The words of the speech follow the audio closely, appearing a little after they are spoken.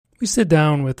We sit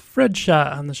down with Fred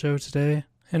Schott on the show today,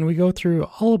 and we go through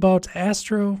all about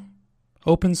Astro,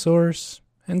 open source,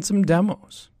 and some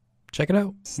demos. Check it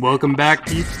out. Welcome back,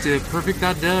 peeps, to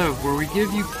Perfect.dev, where we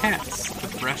give you cats the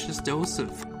freshest dose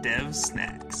of dev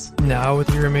snacks. Now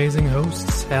with your amazing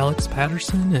hosts, Alex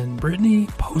Patterson and Brittany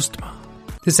Postma.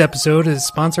 This episode is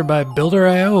sponsored by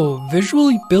Builder.io.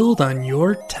 Visually build on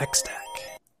your tech stack.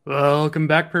 Welcome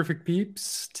back, Perfect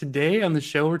Peeps. Today on the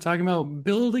show, we're talking about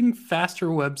building faster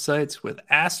websites with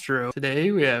Astro.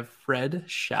 Today, we have Fred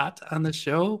Schott on the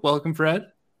show. Welcome,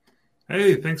 Fred.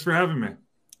 Hey, thanks for having me.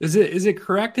 Is it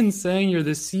correct in saying you're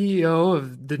the CEO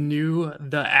of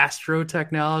the Astro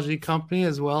technology company,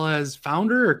 as well as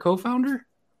founder or co-founder?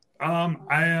 I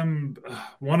am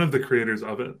one of the creators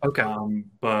of it. Okay.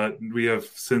 But we have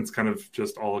since kind of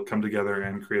just all come together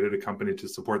and created a company to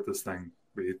support this thing.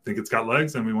 We think it's got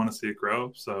legs and we want to see it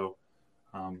grow. So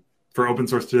for open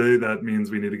source today, that means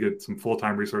we need to get some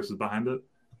full-time resources behind it.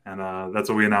 And that's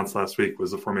what we announced last week,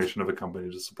 was the formation of a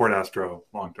company to support Astro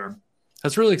long-term.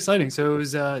 That's really exciting. So it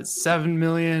was $7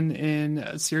 million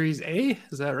in Series A.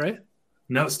 Is that right?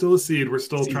 No, still a seed. We're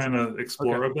still trying to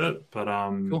explore a bit. But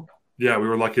cool. Yeah, we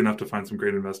were lucky enough to find some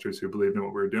great investors who believed in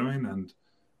what we were doing. And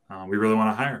we really want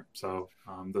to hire. So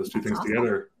those two things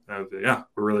together, we're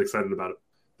really excited about it.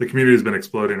 The community has been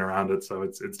exploding around it, so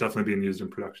it's definitely being used in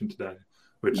production today,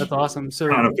 which that's awesome. So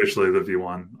unofficially the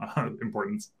V1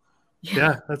 importance.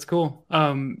 Yeah, that's cool.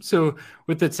 So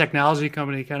with the technology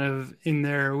company kind of in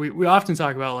there, we often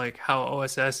talk about like how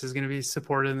OSS is going to be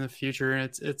supported in the future,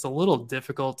 and it's a little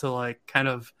difficult to like kind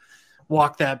of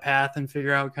walk that path and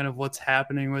figure out kind of what's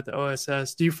happening with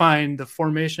OSS. Do you find the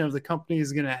formation of the company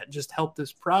is going to just help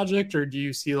this project, or do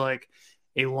you see like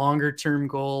a longer term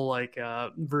goal like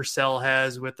Vercel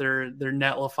has with their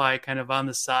Netlify kind of on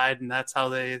the side, and that's how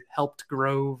they helped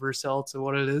grow Vercel to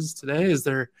what it is today? Is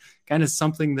there kind of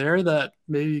something there that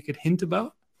maybe you could hint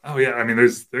about? Oh yeah, I mean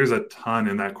there's a ton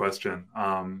in that question.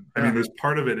 I mean there's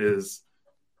part of it is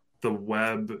the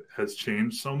web has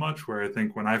changed so much, where I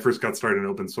think when I first got started in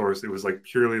open source, it was like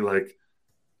purely like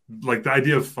the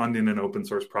idea of funding an open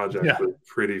source project was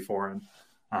pretty foreign.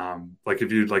 Like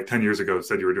if you like 10 years ago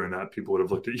said you were doing that, people would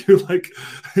have looked at you like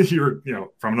you were,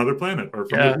 from another planet or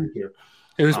from the future.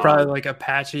 It was probably like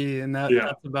Apache and that's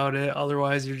about it.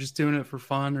 Otherwise you're just doing it for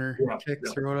fun or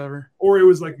kicks or whatever. Or it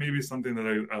was like maybe something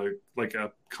that like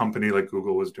a company like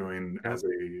Google was doing as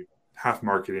a half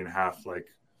marketing, half like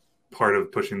part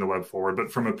of pushing the web forward,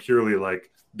 but from a purely like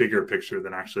bigger picture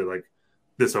than actually like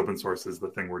this open source is the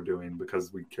thing we're doing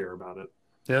because we care about it.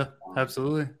 Yeah,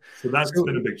 absolutely. So that's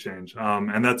been a big change.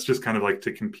 And that's just kind of like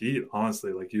to compete,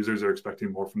 honestly, like users are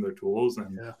expecting more from their tools.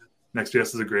 And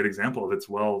Next.js is a great example of it's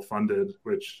well funded,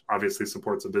 which obviously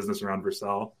supports a business around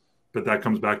Vercel. But that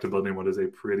comes back to building what is a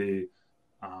pretty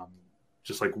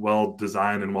just like well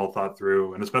designed and well thought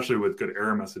through, and especially with good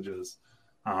error messages.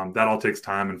 That all takes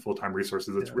time and full-time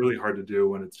resources. It's really hard to do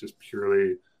when it's just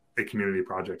purely a community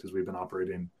project as we've been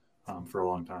operating for a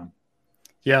long time.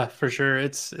 Yeah, for sure.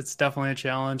 It's definitely a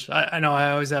challenge. I know I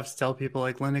always have to tell people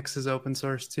like Linux is open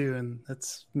source too, and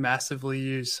it's massively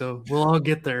used. So we'll all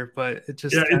get there, but it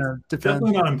just kind of depends.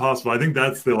 Definitely not impossible. I think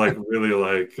that's the like really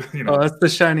like, Oh, that's the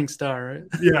shining star, right?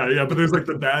 Yeah. But there's like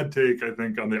the bad take, I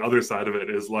think, on the other side of it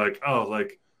is like, oh,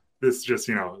 like this just,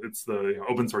 it's the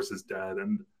open source is dead.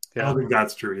 And I don't think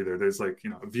that's true either. There's like,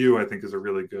 Vue, I think, is a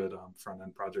really good front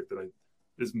end project that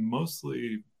is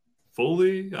mostly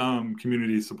fully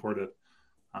community supported.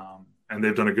 And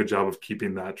they've done a good job of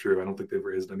keeping that true. I don't think they've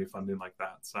raised any funding like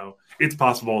that. So it's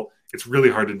possible. It's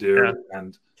really hard to do. Yeah.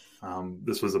 And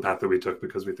this was the path that we took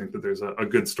because we think that there's a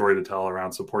good story to tell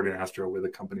around supporting Astro with a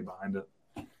company behind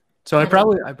it. So I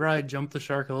probably jumped the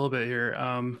shark a little bit here.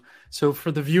 So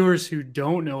for the viewers who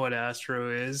don't know what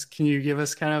Astro is, can you give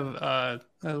us kind of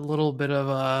a little bit of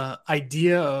a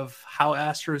idea of how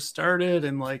Astro started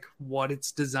and like what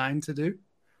it's designed to do?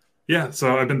 Yeah,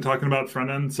 so I've been talking about front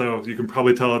end, so you can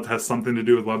probably tell it has something to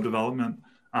do with web development.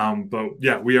 But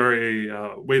yeah, we are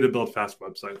a way to build fast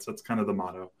websites. That's kind of the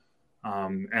motto.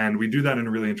 And we do that in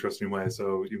a really interesting way.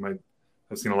 So you might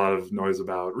have seen a lot of noise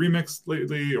about Remix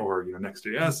lately, or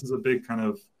Next.js is a big kind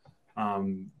of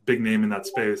big name in that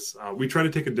space. We try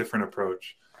to take a different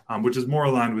approach, which is more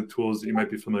aligned with tools that you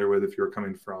might be familiar with if you're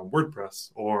coming from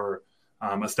WordPress or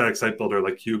a static site builder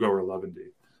like Hugo or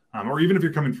Eleventy, or even if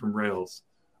you're coming from Rails.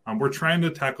 We're trying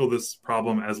to tackle this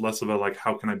problem as less of a like,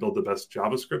 how can I build the best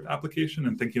JavaScript application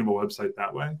and thinking of a website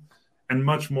that way, and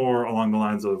much more along the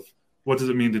lines of what does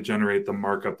it mean to generate the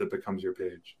markup that becomes your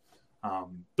page?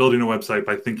 Building a website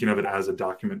by thinking of it as a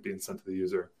document being sent to the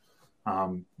user.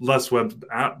 less web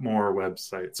app, more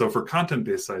website. So for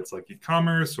content-based sites like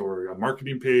e-commerce or a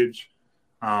marketing page,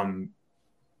 our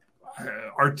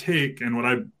take and what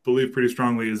I believe pretty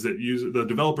strongly is that the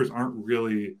developers aren't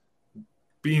really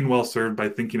being well served by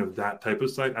thinking of that type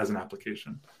of site as an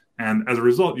application. And as a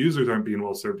result, users aren't being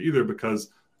well served either, because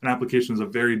an application is a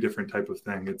very different type of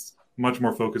thing. It's much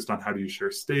more focused on how do you share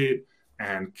state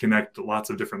and connect lots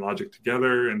of different logic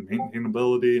together and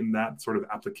maintainability in that sort of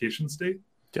application state.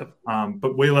 Yep.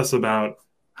 But way less about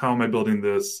how am I building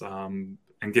this and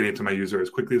getting it to my user as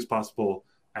quickly as possible,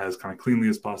 as kind of cleanly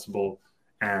as possible.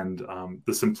 And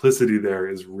the simplicity there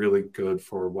is really good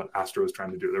for what Astro is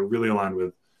trying to do. They're really aligned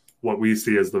with what we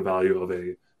see as the value of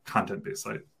a content-based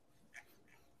site.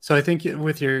 So I think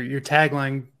with your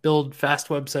tagline, build fast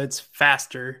websites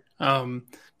faster,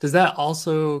 does that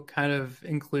also kind of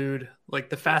include like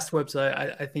the fast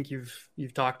website? I think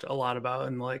you've talked a lot about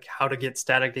and like how to get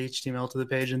static HTML to the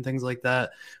page and things like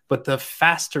that. But the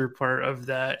faster part of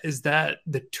that, is that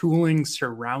the tooling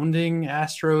surrounding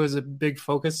Astro is a big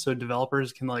focus so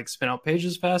developers can like spin out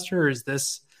pages faster? Or is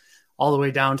this all the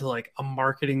way down to like a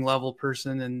marketing level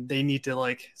person and they need to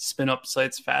like spin up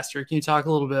sites faster? Can you talk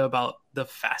a little bit about the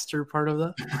faster part of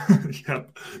that? Yeah,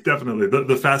 definitely.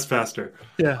 The faster.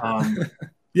 Yeah.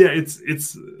 Yeah,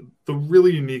 it's our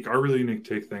really unique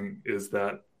take thing is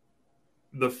that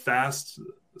the fast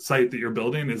site that you're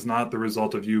building is not the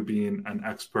result of you being an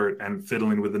expert and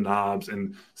fiddling with the knobs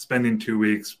and spending 2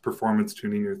 weeks performance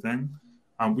tuning your thing.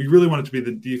 We really want it to be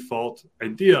the default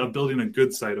idea of building a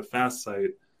good site, a fast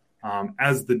site,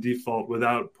 as the default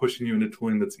without pushing you into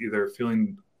tooling that's either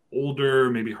feeling older,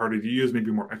 maybe harder to use,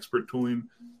 maybe more expert tooling.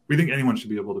 We think anyone should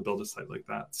be able to build a site like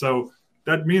that. So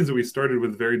that means that we started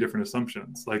with very different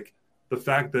assumptions. Like the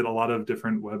fact that a lot of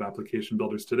different web application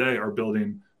builders today are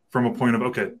building from a point of,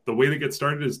 okay, the way to get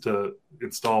started is to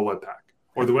install Webpack,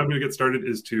 or the way to get started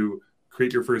is to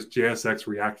create your first JSX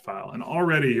React file. And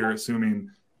already you're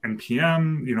assuming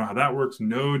NPM, you know how that works,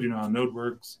 Node, you know how Node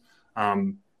works.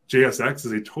 JSX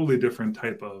is a totally different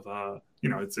type of,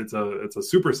 it's a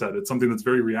superset. It's something that's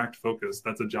very React focused.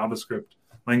 That's a JavaScript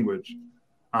language.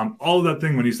 All of that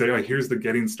thing, when you say, oh, here's the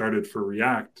getting started for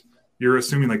React, you're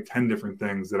assuming like 10 different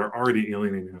things that are already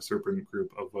alienating a certain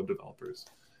group of web developers.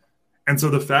 And so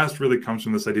the fast really comes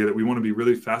from this idea that we want to be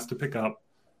really fast to pick up,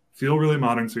 feel really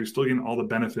modern, so you're still getting all the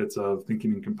benefits of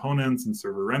thinking in components and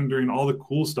server rendering, all the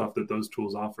cool stuff that those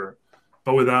tools offer,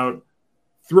 but without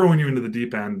throwing you into the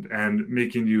deep end and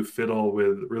making you fiddle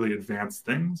with really advanced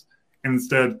things, and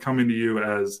instead coming to you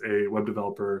as a web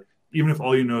developer. Even if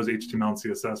all you know is HTML and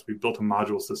CSS, we've built a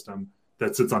module system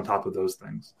that sits on top of those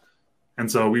things. And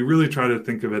so we really try to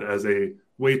think of it as a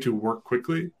way to work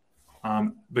quickly,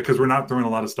 because we're not throwing a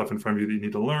lot of stuff in front of you that you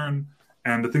need to learn.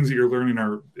 And the things that you're learning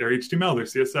are HTML, they're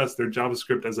CSS, they're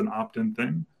JavaScript as an opt-in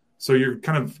thing. So you're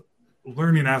kind of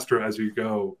learning Astro as you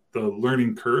go. The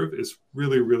learning curve is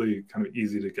really, really kind of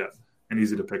easy to get and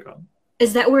easy to pick up.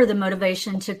 Is that where the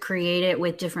motivation to create it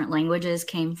with different languages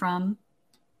came from?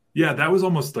 Yeah, that was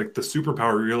almost like the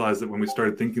superpower. We realized that when we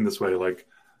started thinking this way, like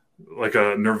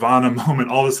a Nirvana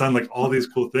moment, all of a sudden, like all these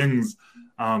cool things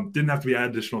didn't have to be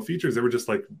additional features. They were just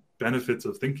like benefits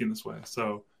of thinking this way.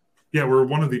 So yeah, we're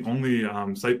one of the only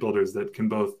site builders that can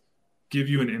both give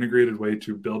you an integrated way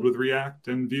to build with React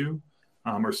and Vue,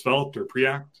 or Svelte or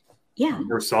Preact,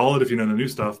 or Solid if you know the new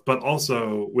stuff, but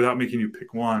also without making you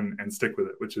pick one and stick with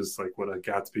it, which is like what a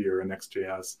Gatsby or a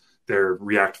Next.js, they're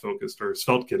React focused, or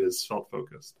SvelteKit is Svelte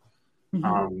focused.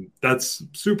 Mm-hmm. That's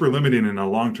super limiting in a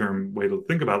long-term way to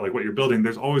think about like what you're building.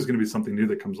 There's always going to be something new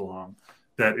that comes along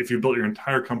that if you built your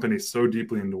entire company so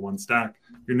deeply into one stack,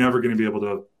 you're never going to be able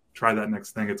to try that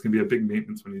next thing. It's going to be a big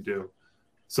maintenance when you do.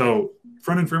 So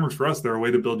front-end frameworks for us, they're a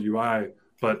way to build UI,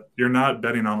 but you're not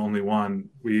betting on only one.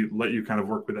 We let you kind of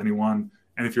work with any one.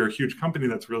 And if you're a huge company,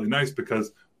 that's really nice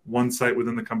because one site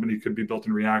within the company could be built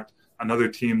in React. Another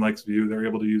team likes Vue. They're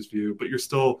able to use Vue, but you're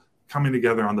still coming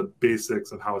together on the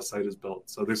basics of how a site is built.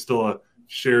 So there's still a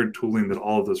shared tooling that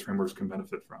all of those frameworks can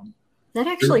benefit from. That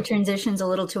actually transitions a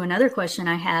little to another question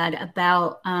I had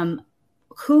about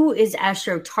who is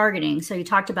Astro targeting? So you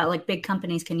talked about like big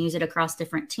companies can use it across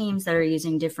different teams that are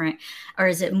using different, or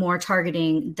is it more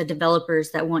targeting the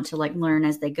developers that want to like learn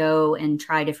as they go and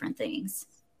try different things?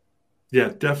 Yeah,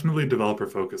 definitely developer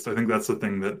focused. I think that's the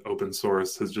thing that open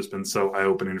source has just been so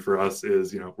eye-opening for us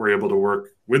is, we're able to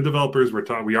work with developers.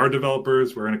 We are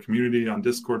developers. We're in a community on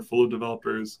Discord full of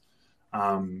developers.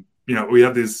 We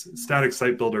have these static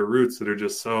site builder roots that are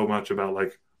just so much about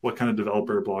like what kind of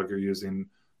developer blog you're using,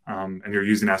 and you're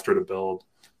using Astro to build,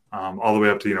 all the way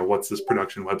up to, what's this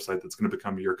production website that's going to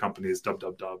become your company's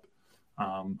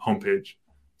homepage.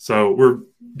 So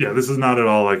this is not at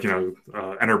all like,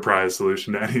 enterprise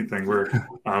solution to anything. We're,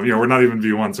 we're not even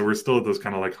V1. So we're still at those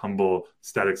kind of like humble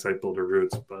static site builder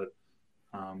roots. But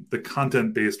the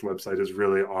content-based website is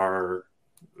really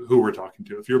who we're talking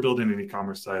to. If you're building an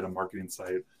e-commerce site, a marketing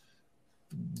site,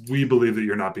 we believe that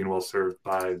you're not being well served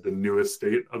by the newest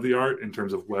state of the art in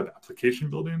terms of web application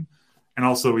building. And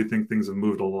also we think things have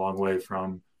moved a long way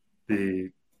from the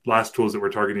last tools that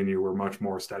were targeting you were much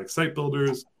more static site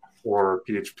builders or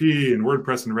PHP and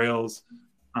WordPress and Rails.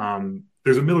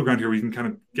 There's a middle ground here where you can kind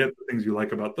of get the things you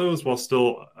like about those while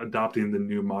still adopting the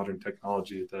new modern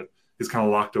technology that is kind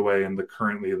of locked away in the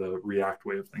React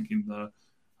way of thinking, the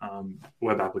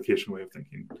web application way of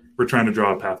thinking. We're trying to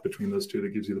draw a path between those two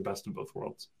that gives you the best of both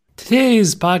worlds.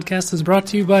 Today's podcast is brought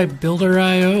to you by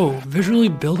Builder.io, visually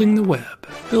building the web.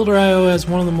 Builder.io has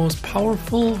one of the most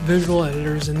powerful visual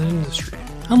editors in the industry.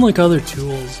 Unlike other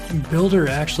tools, Builder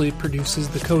actually produces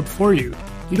the code for you.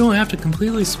 You don't have to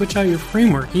completely switch out your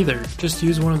framework either, just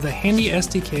use one of the handy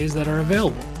SDKs that are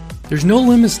available. There's no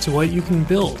limits to what you can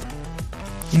build.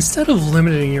 Instead of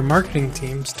limiting your marketing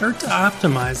team, start to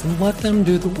optimize and let them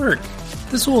do the work.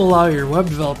 This will allow your web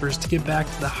developers to get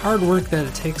back to the hard work that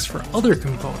it takes for other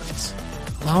components,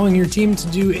 allowing your team to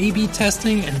do A/B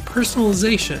testing and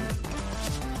personalization.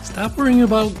 Stop worrying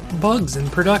about bugs in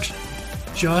production.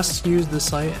 Just use the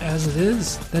site as it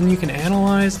is, then you can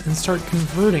analyze and start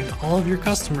converting all of your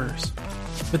customers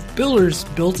with Builder's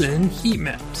built-in heat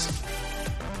maps.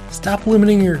 Stop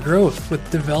limiting your growth with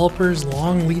developers'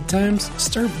 long lead times.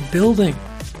 Start building,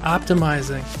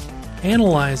 optimizing,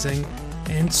 analyzing,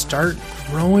 and start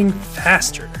growing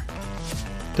faster.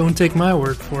 Don't take my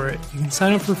word for it. You can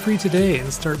sign up for free today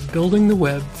and start building the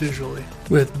web visually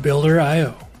with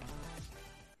Builder.io.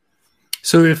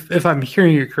 So if I'm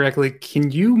hearing you correctly, can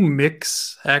you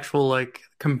mix actual like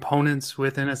components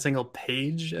within a single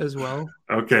page as well?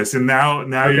 Okay, so now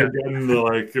you're getting the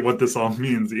like what this all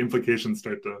means. The implications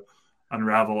start to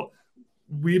unravel.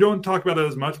 We don't talk about it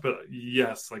as much, but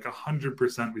yes, like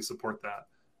 100% we support that.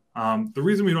 The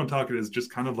reason we don't talk it is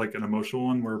just kind of like an emotional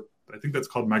one where I think that's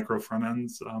called micro front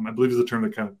ends. I believe is a term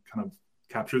that kind of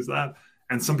captures that.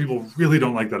 And some people really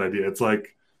don't like that idea. It's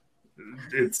like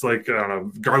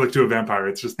garlic to a vampire.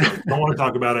 It's just don't want to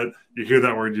talk about it. You hear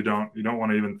that word, you don't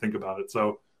want to even think about it.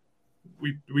 So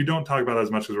we don't talk about it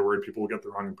as much because we're worried people will get the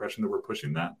wrong impression that we're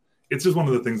pushing that. It's just one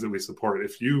of the things that we support.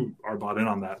 If you are bought in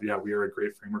on that, yeah, we are a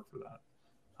great framework for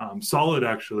that. Solid,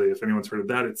 actually, if anyone's heard of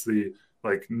that, it's the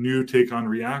like new take on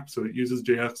React. So it uses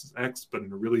JSX, but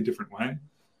in a really different way.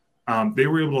 They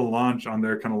were able to launch on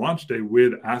their kind of launch day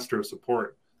with Astro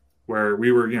support, where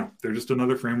we were, they're just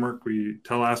another framework. We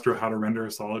tell Astro how to render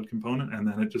a solid component, and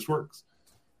then it just works.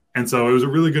 And so it was a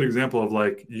really good example of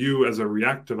like you as a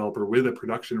React developer with a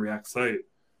production React site.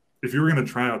 If you were going to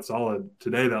try out Solid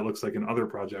today, that looks like in other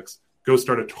projects, go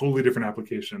start a totally different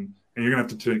application. And you're going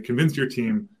to have to convince your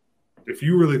team, if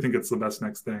you really think it's the best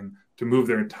next thing, to move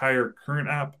their entire current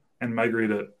app and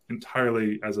migrate it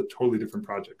entirely as a totally different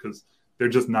project because they're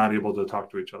just not able to talk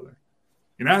to each other.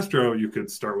 In Astro, you could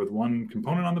start with one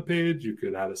component on the page. You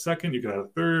could add a second. You could add a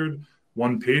third.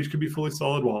 One page could be fully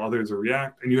solid while others are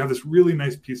React. And you have this really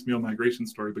nice piecemeal migration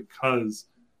story because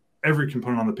every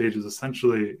component on the page is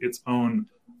essentially its own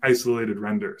isolated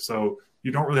render. So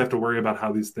you don't really have to worry about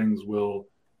how these things will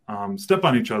step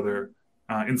on each other.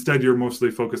 Instead, you're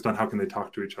mostly focused on how can they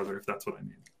talk to each other, if that's what I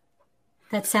mean.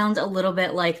 That sounds a little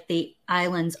bit like the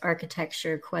islands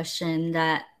architecture question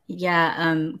that,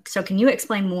 so can you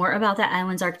explain more about that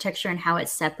islands architecture and how it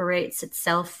separates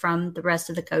itself from the rest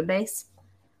of the code base?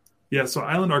 Yeah, so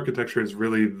island architecture is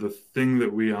really the thing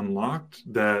that we unlocked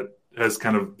that has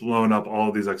kind of blown up all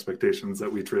of these expectations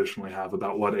that we traditionally have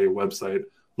about what a website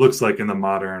looks like in the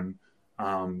modern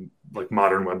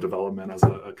web development as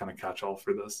a kind of catch-all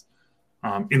for this.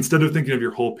 Instead of thinking of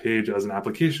your whole page as an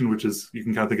application, which is, you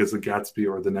can kind of think as the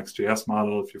Gatsby or the Next.js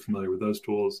model, if you're familiar with those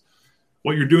tools,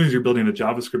 what you're doing is you're building a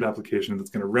JavaScript application that's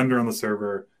going to render on the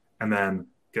server and then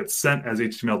get sent as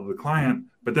HTML to the client,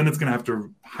 but then it's going to have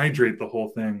to hydrate the whole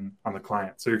thing on the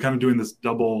client. So you're kind of doing this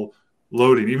double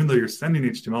loading, even though you're sending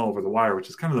HTML over the wire, which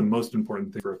is kind of the most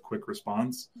important thing for a quick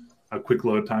response, a quick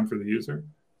load time for the user.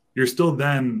 You're still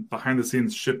then behind the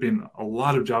scenes shipping a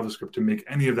lot of JavaScript to make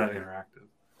any of that interactive.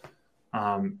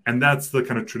 And that's the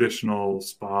kind of traditional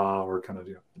SPA or kind of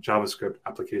JavaScript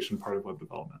application part of web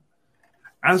development.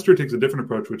 Astro takes a different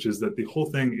approach, which is that the whole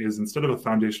thing is, instead of a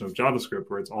foundation of JavaScript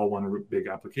where it's all one big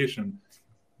application,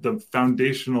 the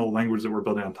foundational language that we're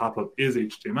building on top of is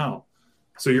HTML.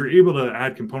 So you're able to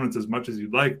add components as much as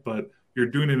you'd like, but you're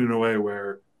doing it in a way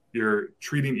where you're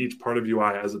treating each part of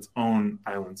UI as its own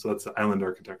island. So that's the island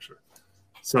architecture.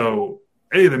 So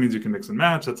A, that means you can mix and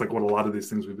match. That's like what a lot of these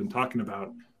things we've been talking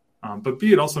about. But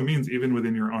B, it also means even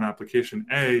within your own application,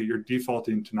 A, you're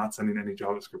defaulting to not sending any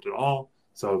JavaScript at all.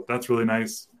 So that's really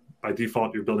nice. By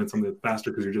default, you're building something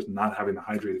faster because you're just not having to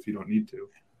hydrate if you don't need to.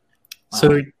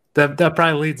 So that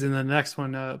probably leads in the next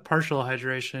one, partial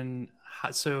hydration.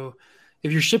 So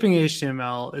if you're shipping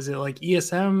HTML, is it like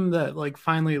ESM that like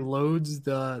finally loads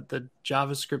the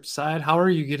JavaScript side? How are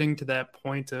you getting to that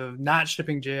point of not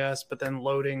shipping JS, but then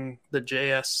loading the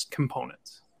JS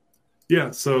components?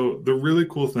 Yeah, so the really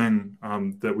cool thing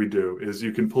that we do is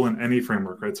you can pull in any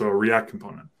framework, right? So a React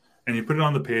component, and you put it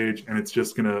on the page, and it's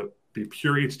just going to be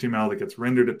pure HTML that gets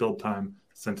rendered at build time,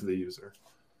 sent to the user.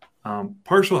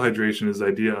 Partial hydration is the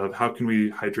idea of how can we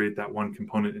hydrate that one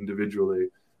component individually.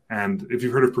 And if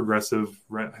you've heard of progressive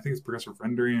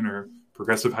rendering or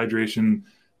progressive hydration,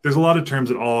 there's a lot of terms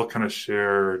that all kind of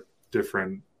share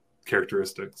different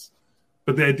characteristics.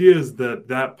 But the idea is that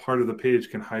that part of the page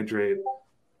can hydrate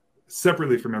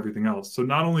separately from everything else. So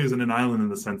not only is it an island in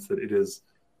the sense that it is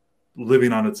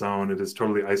living on its own, it is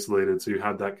totally isolated, so you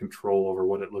have that control over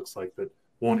what it looks like that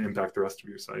won't impact the rest of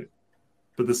your site.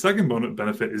 But the second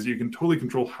benefit is you can totally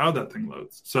control how that thing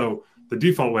loads. So the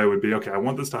default way would be, okay, I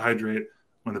want this to hydrate.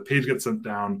 When the page gets sent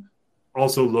down,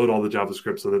 also load all the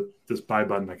JavaScript so that this buy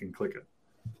button, I can click it.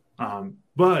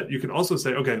 But you can also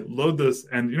say, okay, load this.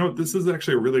 And you know what? This is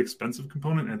actually a really expensive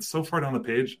component. And it's so far down the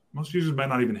page, most users might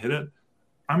not even hit it.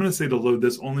 I'm going to say to load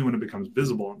this only when it becomes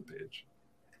visible on the page.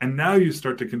 And now you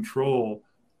start to control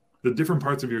the different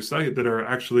parts of your site that are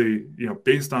actually,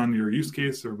 based on your use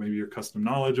case or maybe your custom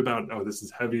knowledge about, oh, this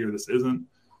is heavy or this isn't.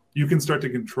 You can start to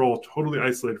control totally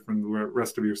isolated from the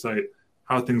rest of your site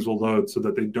how things will load so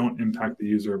that they don't impact the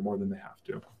user more than they have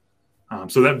to.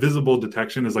 So that visible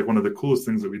detection is like one of the coolest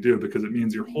things that we do because it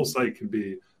means your whole site can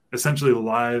be essentially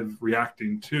live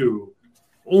reacting to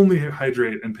only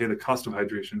hydrate and pay the cost of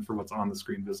hydration for what's on the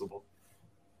screen visible.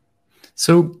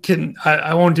 So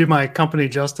I won't do my company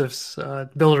justice,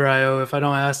 Builder.io, if I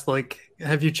don't ask,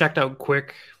 have you checked out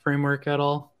Quick framework at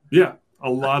all? Yeah, a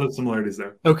lot of similarities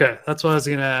there. Okay, that's what I was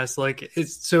going to ask.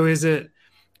 Is it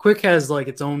Quick has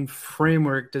its own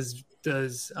framework? Does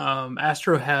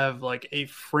Astro have a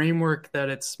framework that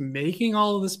it's making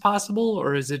all of this possible,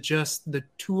 or is it just the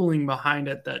tooling behind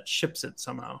it that ships it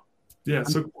somehow? Yeah,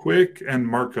 so Quick and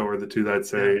Marco are the two that I'd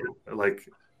say,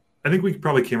 I think we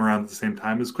probably came around at the same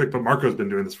time as Quick, but Marco's been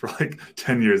doing this for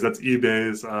 10 years. That's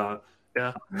eBay's,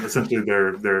 essentially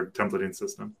their templating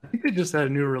system. I think they just had a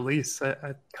new release.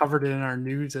 I covered it in our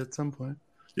news at some point.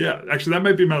 Yeah, actually, that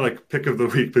might be my pick of the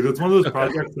week because it's one of those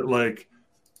projects that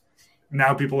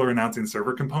now people are announcing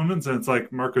server components, and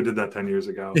it's Marco did that 10 years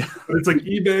ago. Yeah. But it's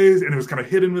eBay's, and it was kind of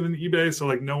hidden within eBay,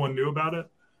 so no one knew about it.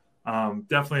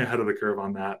 Definitely ahead of the curve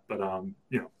on that, but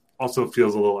also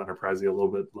feels a little enterprisey, a little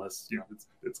bit less.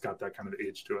 It's got that kind of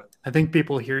age to it. I think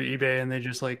people hear eBay and they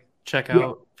just check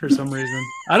out for some reason.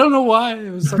 I don't know why.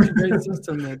 It was such a great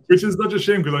system. Which is such a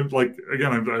shame because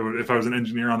if I was an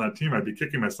engineer on that team, I'd be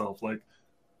kicking myself.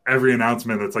 Every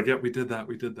announcement that's yeah, we did that.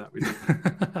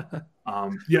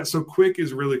 So Quick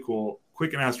is really cool.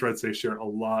 Quick and Astro, I'd say, share a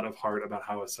lot of heart about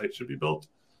how a site should be built.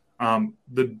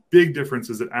 The big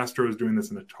difference is that Astro is doing this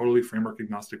in a totally framework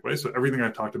agnostic way. So everything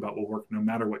I've talked about will work no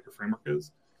matter what your framework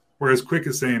is. Whereas Quick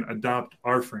is saying, adopt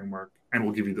our framework and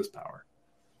we'll give you this power.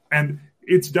 And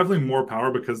it's definitely more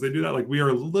power because they do that. We are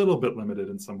a little bit limited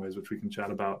in some ways, which we can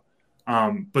chat about.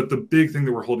 But the big thing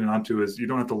that we're holding on to is you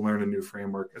don't have to learn a new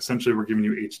framework. Essentially, we're giving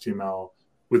you HTML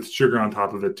with sugar on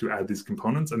top of it to add these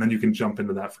components, and then you can jump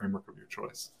into that framework of your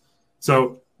choice.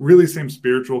 So really same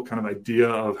spiritual kind of idea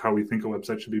of how we think a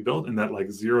website should be built, and that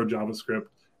zero JavaScript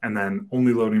and then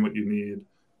only loading what you need.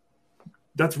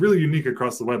 That's really unique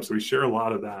across the web. So we share a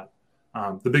lot of that.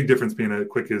 The big difference being that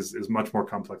Quick is much more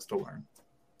complex to learn.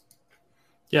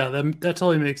 Yeah, that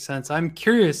totally makes sense. I'm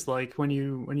curious, when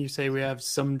you say we have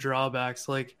some drawbacks,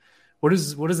 what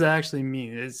does that actually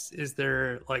mean? Is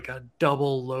there a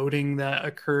double loading that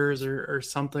occurs or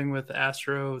something with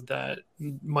Astro that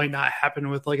might not happen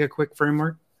with a Quick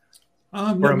framework?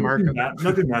 Or a markup?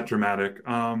 Nothing that dramatic.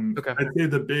 Okay.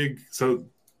 I'd say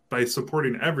by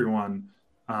supporting everyone,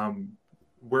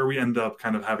 where we end up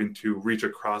kind of having to reach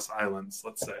across islands,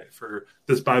 let's say, for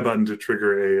this buy button to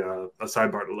trigger a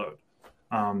sidebar to load.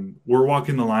 We're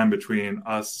walking the line between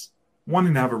us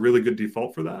wanting to have a really good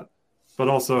default for that, but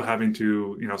also having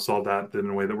to, solve that in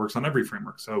a way that works on every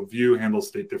framework. So Vue handles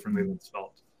state differently than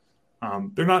Svelte.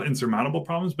 They're not insurmountable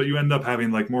problems, but you end up having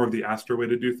more of the Astro way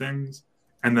to do things,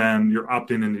 and then you're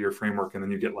opting into your framework, and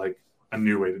then you get a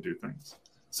new way to do things.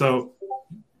 So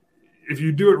if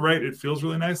you do it right, it feels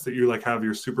really nice that you have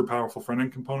your super powerful front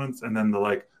end components, and then the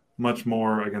much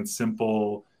more, again,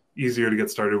 simple, easier to get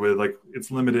started with. Like,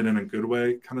 it's limited in a good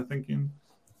way kind of thinking.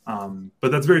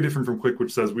 But that's very different from Qwik,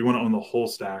 which says we want to own the whole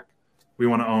stack. We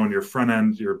want to own your front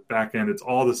end, your back end. It's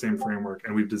all the same framework,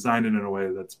 and we've designed it in a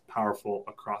way that's powerful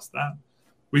across that.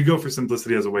 We go for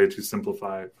simplicity as a way to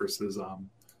simplify versus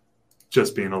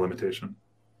just being a limitation.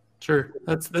 Sure.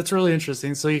 That's really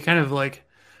interesting. So you kind of like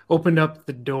opened up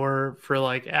the door for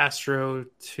like Astro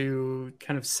to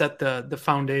kind of set the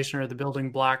foundation or the building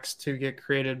blocks to get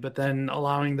created, but then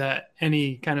allowing that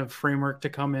any kind of framework to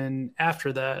come in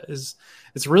after that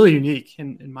it's really unique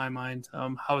in my mind,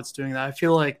 how it's doing that. I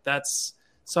feel like that's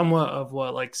somewhat of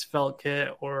what like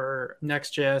SvelteKit or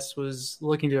Next.js was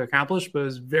looking to accomplish, but it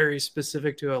was very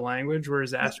specific to a language,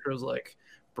 whereas Astro's like,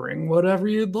 bring whatever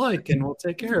you'd like and we'll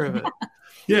take care of it.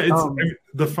 Yeah, it's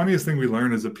the funniest thing we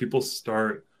learn is that people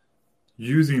start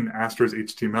using Astro's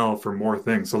HTML for more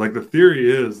things. So like the theory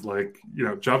is like,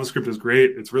 JavaScript is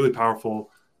great. It's really powerful.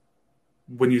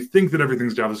 When you think that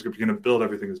everything's JavaScript, you're going to build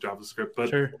everything as JavaScript. But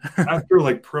sure. Astro,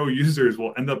 like pro users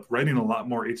will end up writing a lot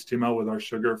more HTML with our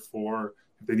sugar for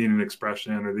if they need an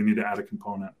expression or they need to add a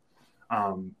component.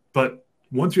 But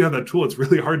once you have that tool, it's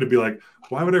really hard to be like,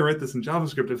 why would I write this in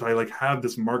JavaScript if I like have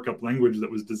this markup language that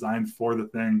was designed for the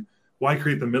thing? Why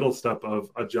create the middle step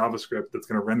of a JavaScript that's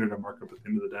going to render the markup at the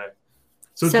end of the day?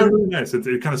 So it's really nice. It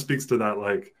kind of speaks to that,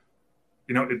 like,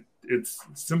 it's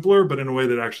simpler, but in a way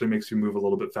that actually makes you move a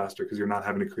little bit faster because you're not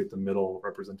having to create the middle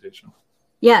representation.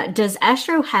 Yeah. Does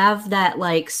Astro have that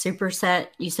like superset?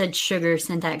 You said sugar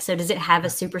syntax. So does it have a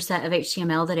superset of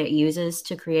HTML that it uses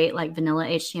to create like vanilla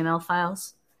HTML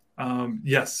files?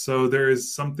 Yes. So there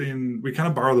is something, we kind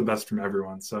of borrow the best from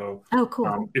everyone. So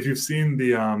cool. If you've seen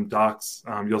the docs,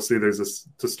 you'll see there's this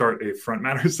to start a front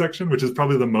matter section, which is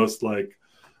probably the most like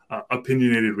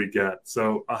opinionated we get.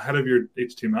 So ahead of your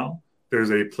HTML,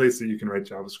 there's a place that you can write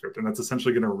JavaScript, and that's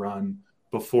essentially going to run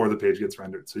before the page gets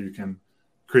rendered. So you can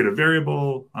create a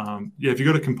variable. If you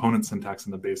go to component syntax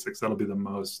in the basics, that'll be the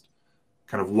most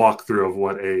kind of walkthrough of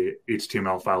what a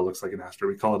HTML file looks like in Astro.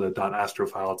 We call it a .astro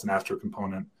file. It's an Astro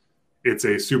component. It's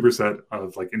a superset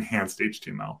of like enhanced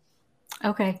HTML.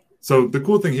 Okay. So the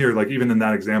cool thing here, like even in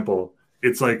that example,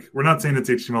 it's like, we're not saying it's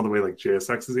HTML the way like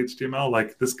JSX is HTML,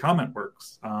 like this comment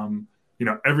works.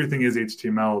 Everything is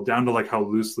HTML down to like how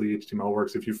loosely HTML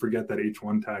works. If you forget that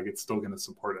H1 tag, it's still going to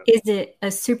support it. Is it a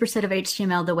superset of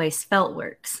HTML the way Svelte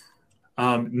works?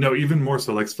 No, even more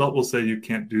so. Like Svelte will say you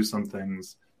can't do some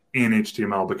things in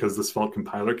HTML because the Svelte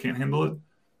compiler can't handle it.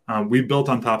 We built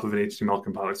on top of an HTML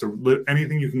compiler. So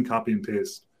anything you can copy and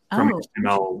paste from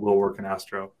HTML will work in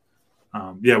Astro.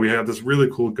 We have this really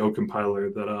cool Go compiler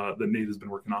that Nate has been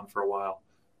working on for a while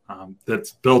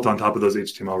that's built on top of those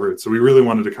HTML roots. So we really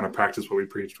wanted to kind of practice what we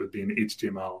preached with being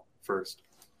HTML first.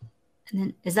 And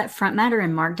then is that front matter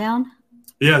in Markdown?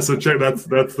 Yeah, so check, that's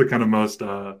the kind of most,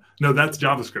 no, that's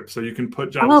JavaScript. So you can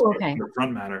put JavaScript in the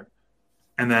front matter.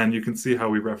 And then you can see how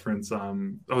we reference,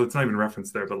 it's not even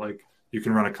referenced there, but like you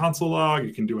can run a console log,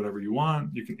 you can do whatever you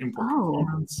want, you can import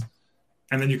components.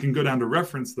 And then you can go down to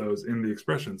reference those in the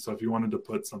expression. So if you wanted to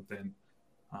put something,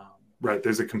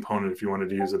 there's a component if you wanted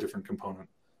to use a different component.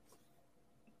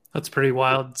 That's pretty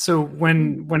wild. So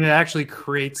when it actually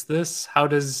creates this, how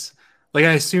does, like,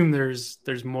 I assume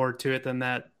there's more to it than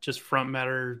that just front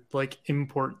matter, like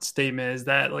import statement. Is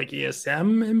that like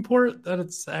ESM import that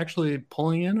it's actually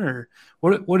pulling in, or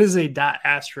what is a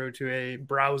 .astro to a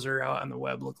browser out on the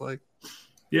web look like?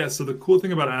 Yeah. So the cool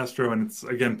thing about Astro, and it's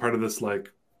again, part of this,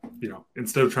 like,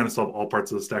 instead of trying to solve all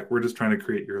parts of the stack, we're just trying to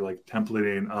create your like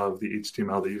templating of the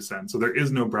HTML that you send. So there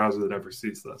is no browser that ever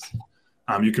sees this.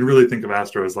 You can really think of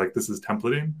Astro as like, this is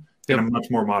templating in a much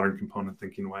more modern component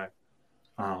thinking way.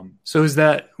 So is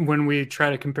that when we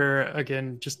try to compare,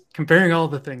 again, just comparing all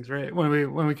the things, right?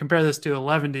 When we compare this to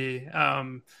Eleventy,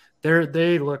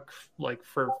 they look like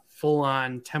for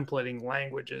full-on templating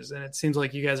languages, and it seems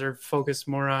like you guys are focused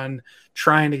more on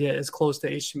trying to get as close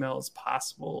to HTML as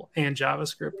possible and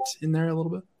JavaScript in there a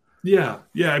little bit. Yeah.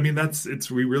 I mean,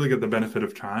 we really get the benefit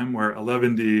of time, where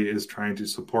Eleventy is trying to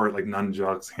support like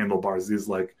nunchucks, handlebars, these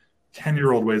like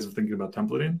 10-year-old ways of thinking about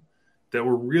templating that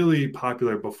were really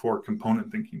popular before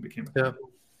component thinking became a thing.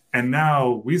 And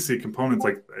now we see components,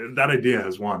 like that idea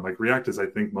has won. Like React is, I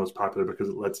think, most popular because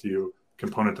it lets you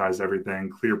componentize everything,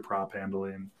 clear prop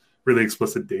handling, really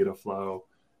explicit data flow.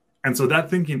 And so that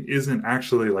thinking isn't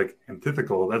actually like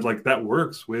antithetical. That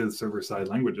works with server-side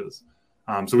languages.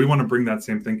 So we want to bring that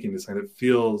same thinking to something that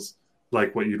feels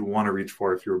like what you'd want to reach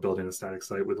for if you were building a static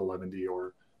site with Eleventy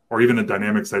or even a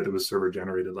dynamic site that was server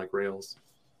generated like Rails.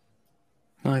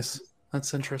 Nice.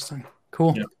 That's interesting.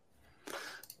 Cool.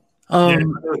 One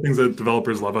of the things that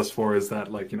developers love us for is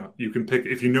that, like, you can pick,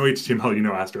 if you know HTML, you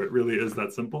know Astro. It really is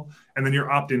that simple. And then you're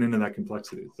opting into that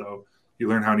complexity. So you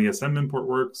learn how an ESM import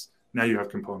works. Now you have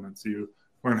components. You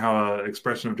learn how an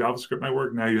expression of JavaScript might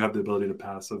work. Now you have the ability to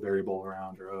pass a variable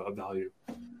around or a value.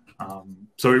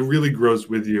 So it really grows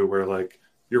with you, where like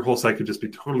your whole site could just be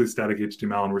totally static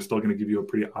HTML, and we're still going to give you a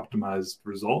pretty optimized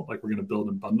result. Like, we're going to build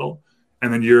and bundle,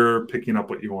 and then you're picking up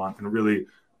what you want. And really,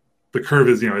 the curve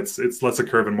is, it's less a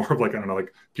curve and more of like, I don't know,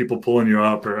 like people pulling you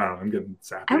up, or I don't know, I'm getting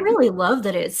sappy. I really love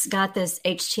that it's got this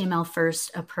HTML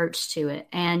first approach to it.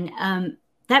 And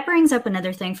that brings up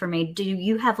another thing for me. Do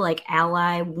you have like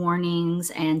ally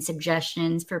warnings and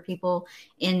suggestions for people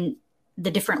in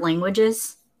the different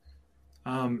languages?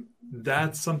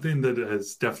 That's something that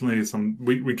is definitely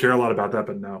we care a lot about that,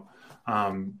 but no.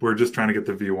 We're just trying to get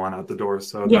the V1 out the door.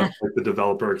 So that's like the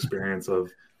developer experience of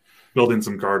building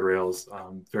some guardrails,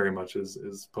 very much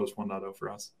is post 1.0 for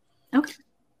us. Okay.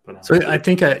 But, so I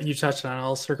think you touched on it.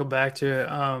 I'll circle back to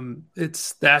it.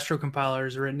 It's the Astro compiler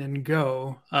is written in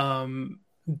Go.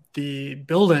 The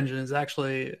build engine is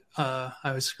actually,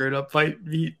 I was screwed up. Vite.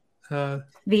 There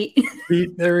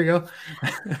we go.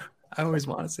 I always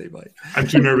want to say Vite. I'm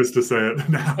too nervous to say it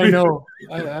now. I know.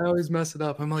 I always mess it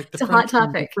up. I'm like, it's a hot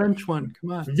topic. The French one.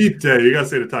 Come on. Vite. You got to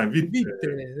say the time. Vite.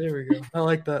 There we go. I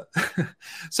like that.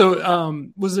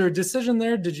 So was there a decision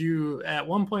there? Did you at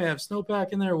one point have Snowpack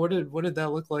in there? What did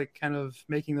that look like, kind of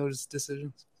making those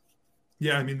decisions?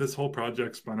 Yeah, I mean, this whole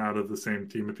project spun out of the same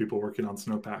team of people working on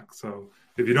Snowpack. So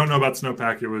if you don't know about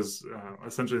Snowpack, it was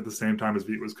essentially at the same time as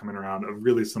Vite was coming around, a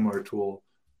really similar tool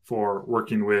for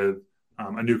working with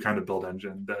a new kind of build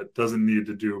engine that doesn't need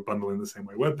to do bundling the same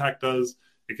way Webpack does.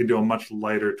 It can do a much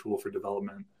lighter tool for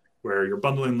development, where you're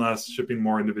bundling less, shipping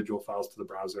more individual files to the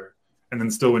browser. And then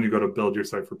still, when you go to build your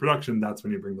site for production, that's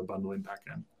when you bring the bundling back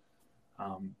in.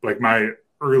 Like my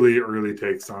early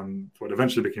takes on what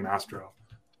eventually became Astro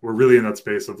were really in that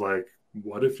space of like,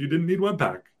 what if you didn't need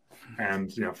Webpack?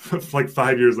 And like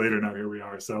 5 years later, now here we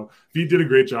are. So Vite did a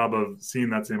great job of seeing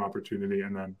that same opportunity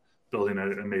and then building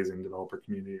an amazing developer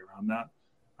community around that.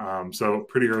 So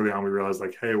pretty early on, we realized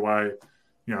like, hey, why,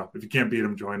 if you can't beat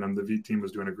them, join them. The Vite team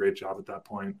was doing a great job at that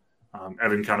point.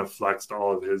 Evan kind of flexed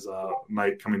all of his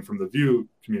might coming from the Vue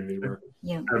community, where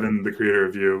Evan, the creator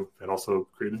of Vue, had also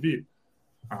created Vite.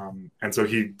 And so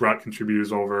he brought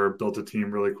contributors over, built a team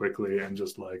really quickly, and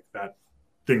just like that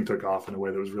thing took off in a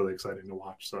way that was really exciting to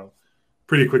watch. So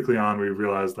pretty quickly on, we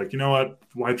realized like, you know what,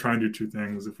 why try and do two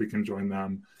things if we can join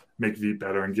them, make Vite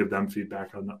better, and give them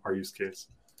feedback on our use case.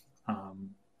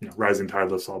 Rising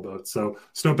tide lifts all boats. So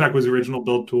Snowpack was the original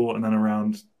build tool, and then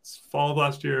around fall of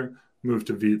last year, moved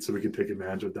to Vite so we could take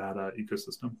advantage of that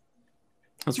ecosystem.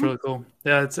 That's really cool.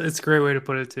 Yeah, it's a great way to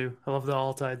put it too. I love the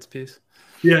all tides piece.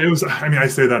 Yeah, it was. I mean, I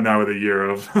say that now with a year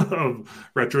of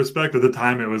retrospect. At the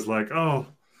time, it was like, oh,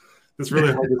 this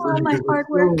really hard decision. My hard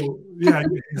work. Yeah,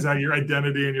 exactly. Your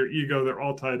identity and your ego—they're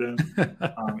all tied in.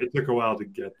 It took a while to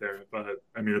get there, but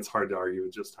I mean, it's hard to argue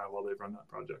with just how well they've run that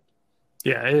project.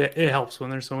 Yeah, it helps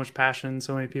when there's so much passion,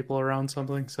 so many people around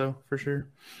something. So for sure.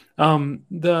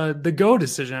 The Go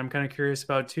decision, I'm kind of curious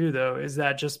about too, though. Is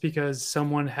that just because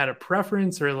someone had a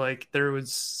preference, or like there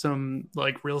was some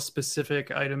like real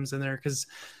specific items in there? Because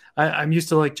I'm used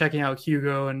to like checking out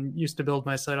Hugo and used to build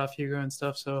my site off Hugo and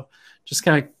stuff. So just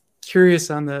kind of curious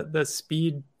on the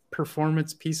speed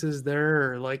performance pieces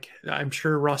there, or like I'm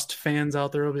sure Rust fans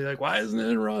out there will be like, why isn't it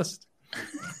in Rust?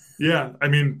 Yeah, I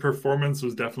mean, performance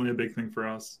was definitely a big thing for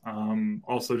us.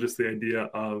 Also, just the idea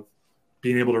of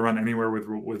being able to run anywhere with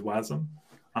WASM.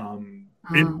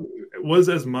 It was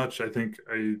as much, I think,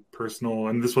 a personal,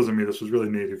 and this wasn't me, this was really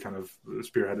Nate who kind of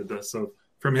spearheaded this. So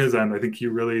from his end, I think he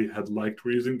really had liked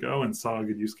reusing Go and saw a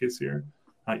good use case here.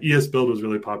 ESBuild was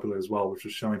really popular as well, which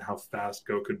was showing how fast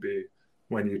Go could be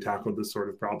when you tackled this sort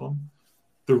of problem.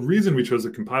 The reason we chose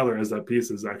a compiler as that piece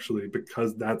is actually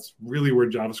because that's really where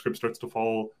JavaScript starts to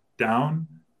fall down.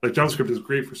 Like JavaScript is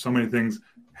great for so many things.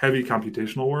 Heavy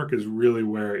computational work is really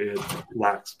where it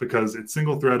lacks, because it's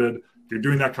single-threaded. You're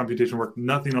doing that computation work.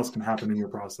 Nothing else can happen in your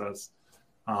process.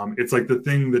 It's like the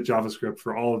thing that JavaScript,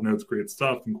 for all of Node's great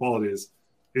stuff and qualities,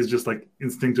 is just like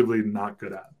instinctively not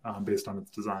good at based on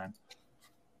its design.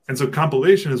 And so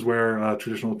compilation is where a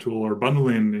traditional tool, or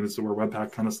bundling is where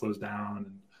Webpack kind of slows down,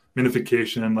 and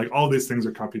minification, like all these things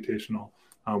are computational.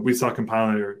 We saw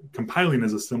compiling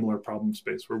as a similar problem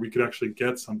space where we could actually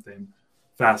get something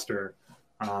faster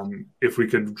if we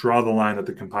could draw the line at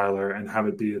the compiler and have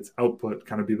it be its output,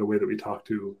 kind of be the way that we talk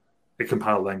to a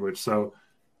compiled language. So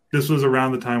this was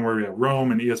around the time where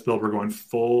Rome and ESBuild were going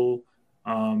full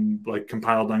like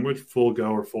compiled language, full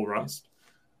Go or full Rust.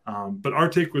 But our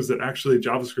take was that actually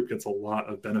JavaScript gets a lot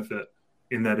of benefit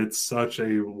in that it's such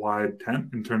a wide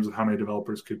tent in terms of how many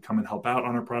developers could come and help out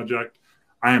on a project.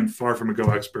 I am far from a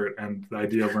Go expert, and the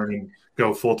idea of learning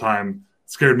Go full-time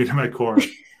scared me to my core.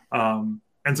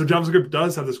 And so JavaScript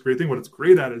does have this great thing. What it's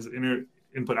great at is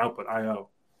input-output I/O.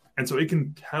 And so it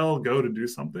can tell Go to do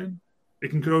something. It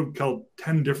can go tell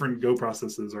 10 different Go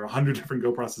processes or 100 different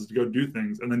Go processes to go do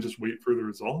things and then just wait for the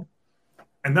result.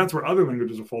 And that's where other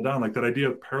languages will fall down. Like that idea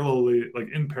of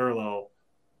in parallel,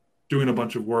 doing a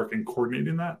bunch of work and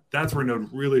coordinating that. That's where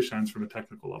Node really shines from a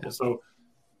technical level. Yeah. So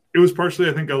it was partially,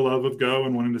 I think, a love of Go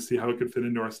and wanting to see how it could fit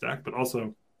into our stack, but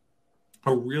also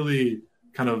a really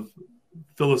kind of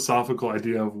philosophical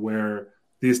idea of where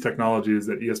these technologies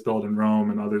that ESBuild and Rome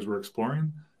and others were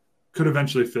exploring could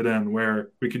eventually fit in, where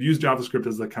we could use JavaScript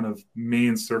as the kind of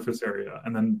main surface area.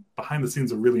 And then behind the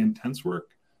scenes of really intense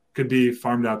work could be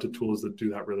farmed out to tools that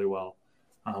do that really well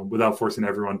without forcing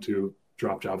everyone to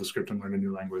drop JavaScript and learn a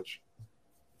new language.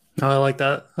 Oh, I like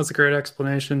that. That's a great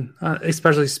explanation,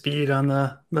 especially speed on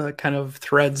the kind of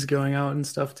threads going out and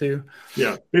stuff too.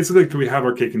 Yeah, basically, could we have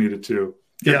our cake and eat it too?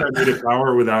 Get that data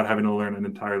power without having to learn an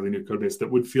entirely new code base that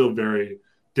would feel very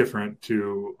different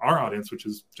to our audience, which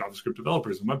is JavaScript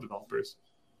developers and web developers.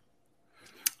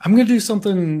 I'm going to do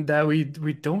something that we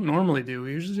don't normally do.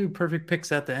 We usually do perfect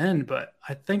picks at the end, but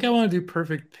I think I want to do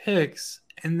perfect picks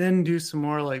and then do some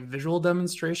more like visual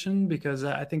demonstration, because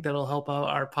I think that'll help out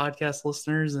our podcast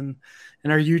listeners and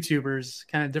our YouTubers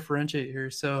kind of differentiate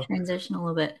here. So transition a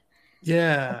little bit.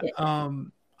 Yeah. Okay.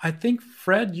 I think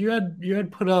Fred, you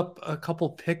had put up a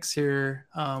couple picks here.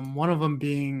 One of them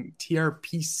being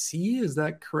TRPC. Is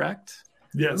that correct?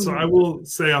 Yeah. So I will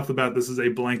say off the bat, this is a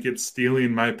blanket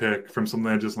stealing my pick from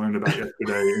something I just learned about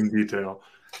yesterday in detail.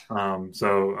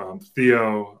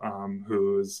 Theo,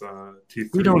 who is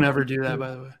T3. We don't ever do that,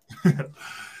 by the way.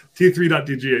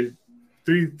 T3.dg,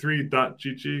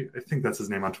 33.gg. I think that's his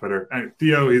name on Twitter. And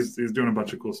Theo, he's doing a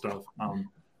bunch of cool stuff.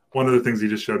 One of the things he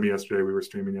just showed me yesterday, we were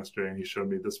streaming yesterday, and he showed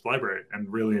me this library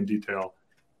and really in detail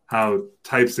how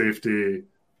type safety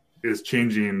is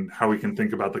changing how we can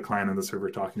think about the client and the server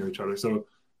talking to each other. So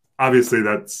obviously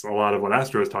that's a lot of what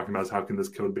Astro is talking about, is how can this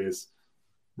code base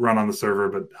run on the server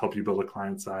but help you build a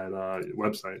client-side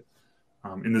website.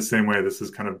 In the same way, this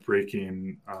is kind of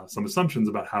breaking some assumptions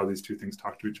about how these two things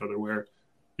talk to each other, where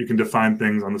you can define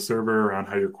things on the server around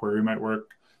how your query might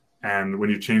work. And when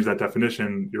you change that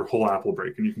definition, your whole app will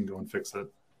break and you can go and fix it.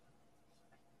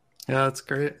 Yeah, that's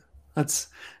great. That's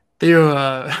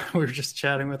Theo. We were just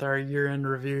chatting with our year-end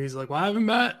review. He's like, why haven't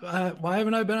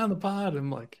I been on the pod? I'm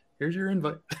like, here's your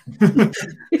invite.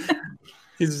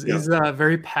 He's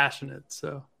very passionate.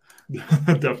 So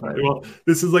definitely. Well,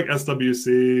 this is like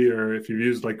SWC, or if you've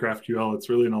used like GraphQL, it's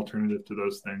really an alternative to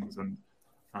those things. And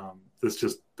this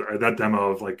just, that demo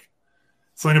of like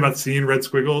something about seeing red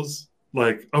squiggles,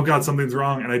 like, oh God, something's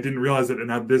wrong. And I didn't realize it. And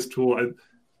have this tool,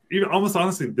 even almost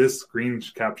honestly, this screen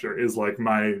capture is like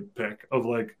my pick of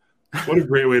like, what a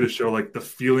great way to show like the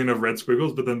feeling of red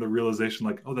squiggles, but then the realization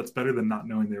like, oh, that's better than not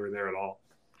knowing they were there at all.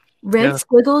 Red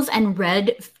squiggles and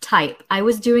red type. I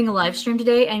was doing a live stream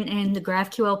today, and in the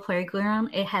GraphQL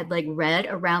playground, it had like red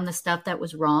around the stuff that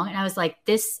was wrong. And I was like,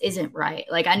 this isn't right.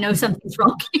 Like, I know something's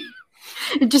wrong.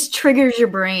 It just triggers your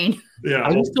brain. Yeah.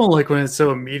 I just don't like when it's so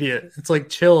immediate. It's like,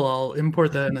 chill, I'll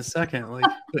import that in a second. Like,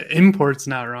 the import's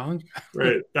not wrong.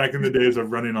 Right. Back in the days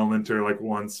of running on linter like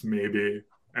once maybe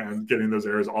and getting those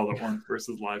errors all at once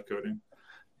versus live coding.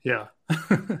 Yeah.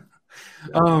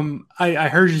 I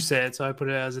heard you say it, so I put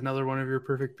it as another one of your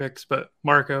perfect picks. But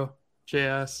Marco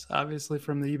JS, obviously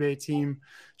from the eBay team,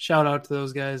 shout out to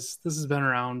those guys. This has been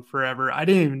around forever. I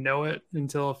didn't even know it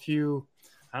until a few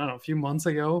months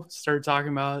ago. Started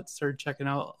talking about it, started checking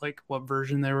out like what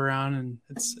version they were on, and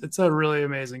it's a really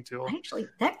amazing tool. Actually,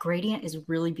 that gradient is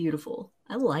really beautiful.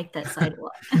 I like that site a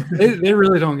lot. they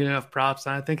really don't get enough props,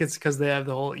 and I think it's because they have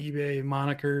the whole eBay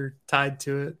moniker tied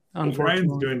to it.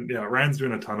 Unfortunately, Ryan's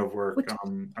doing a ton of work.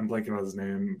 I'm blanking on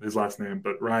his last name,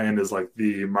 but Ryan is like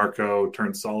the Marco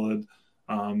turned solid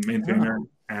maintainer,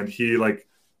 and he like,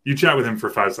 you chat with him for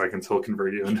 5 seconds, he'll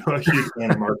convert you into a huge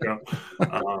fan of Marco.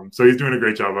 So he's doing a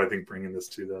great job, I think, bringing this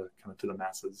to the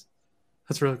masses.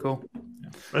 That's really cool. Yeah.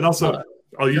 And also,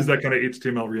 I'll use that kind of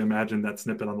HTML reimagined. That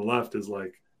snippet on the left is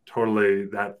like totally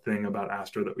that thing about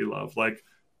Astro that we love. Like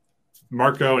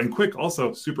Marco and Quick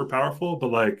also super powerful,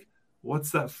 but like,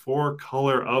 what's that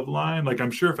 4-color of line? Like,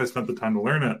 I'm sure if I spent the time to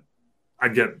learn it, I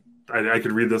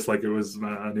could read this like it was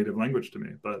a native language to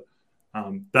me. But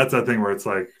that's that thing where it's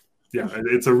like, yeah,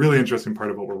 it's a really interesting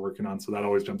part of what we're working on. So that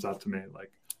always jumps out to me.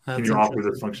 Like, can you offer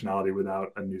this functionality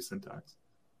without a new syntax?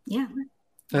 Yeah.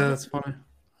 Yeah, that's funny.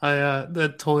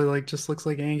 That totally like just looks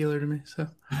like Angular to me. So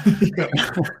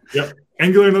yeah.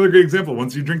 Angular, another great example.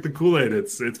 Once you drink the Kool-Aid,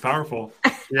 it's powerful.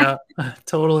 Yeah,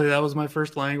 totally. That was my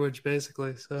first language,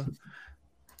 basically. So,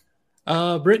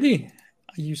 Brittany,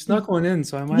 you snuck one in,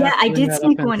 so I might. Yeah, I did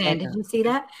sneak one in. Did you see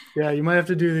that? Yeah, you might have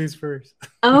to do these first.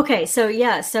 Okay,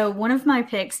 so one of my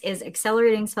picks is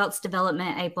Accelerating Svelte's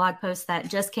Development, a blog post that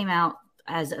just came out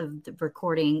as of the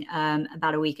recording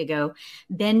about a week ago.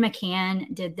 Ben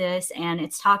McCann did this, and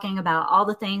it's talking about all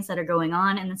the things that are going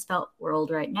on in the Svelte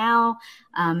world right now,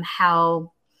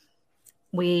 how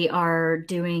we are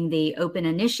doing the open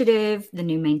initiative, the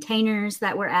new maintainers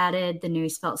that were added, the new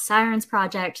Svelte Sirens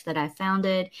project that I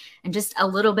founded, and just a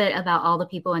little bit about all the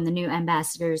people and the new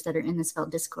ambassadors that are in the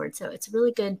Svelte Discord. So it's a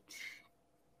really good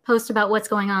post about what's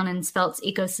going on in Svelte's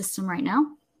ecosystem right now.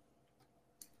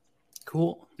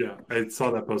 Cool. Yeah, I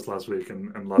saw that post last week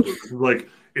and loved it. Like,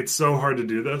 it's so hard to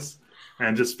do this,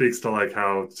 and just speaks to like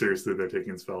how seriously they're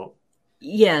taking Svelte.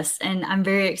 Yes, and I'm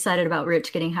very excited about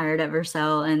Rich getting hired at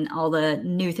Vercel and all the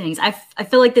new things. I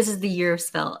feel like this is the year of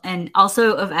Svelte, and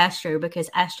also of Astro, because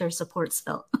Astro supports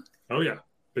Svelte. Oh yeah,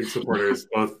 big supporters,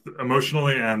 both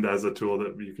emotionally and as a tool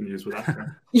that you can use with Astro.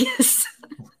 Yes.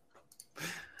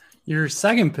 Your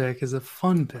second pick is a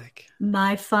fun pick.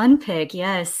 My fun pick,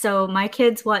 yes. So my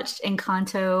kids watched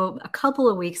Encanto a couple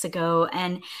of weeks ago,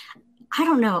 and I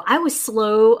don't know, I was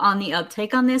slow on the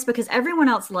uptake on this because everyone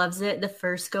else loves it the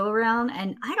first go around.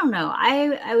 And I don't know,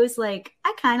 I was like,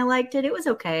 I kind of liked it. It was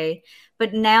okay.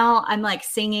 But now I'm like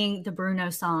singing the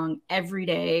Bruno song every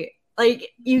day.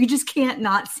 Like, you just can't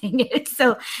not sing it.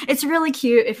 So it's really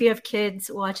cute. If you have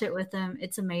kids, watch it with them.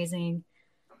 It's amazing.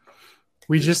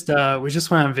 We just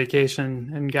went on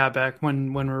vacation and got back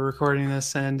when we're recording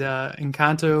this, and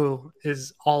Encanto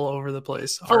is all over the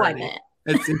place already. Oh, I bet.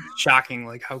 It's shocking,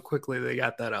 like how quickly they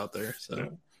got that out there. So, yeah.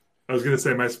 I was gonna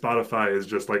say my Spotify is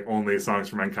just like only songs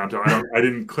from Encanto. I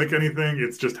didn't click anything.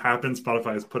 It's just happened.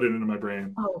 Spotify has put it into my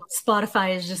brain. Oh,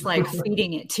 Spotify is just like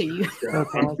feeding it to you. Yeah,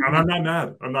 I'm not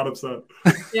mad. I'm not upset.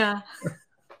 Yeah.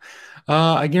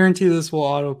 I guarantee this will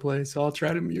autoplay, so I'll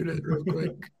try to mute it real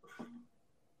quick.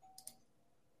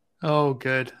 Oh,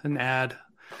 good. An ad.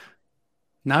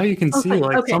 Now you can see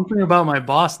something about my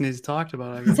boss needs talked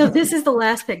about. I guess. So this is the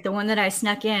last pick, the one that I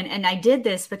snuck in. And I did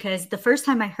this because the first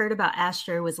time I heard about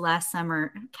Astro was last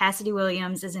summer. Cassidy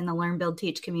Williams is in the Learn, Build,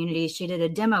 Teach community. She did a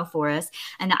demo for us,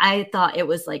 and I thought it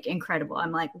was like incredible.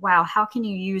 I'm like, wow, how can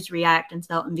you use React and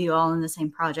Svelte and Vue all in the same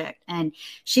project? And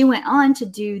she went on to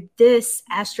do this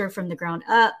Astro from the ground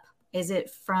up. Is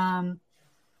it from,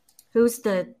 who's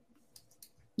the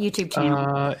YouTube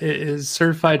channel? It is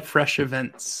Certified Fresh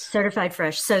Events. Certified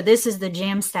Fresh. So this is the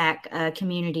Jamstack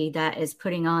community that is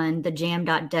putting on the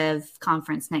jam.dev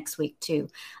conference next week too.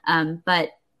 But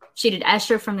she did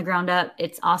Astro from the ground up.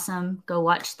 It's awesome. Go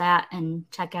watch that and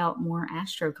check out more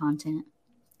Astro content.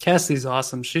 Cassie's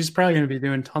awesome. She's probably going to be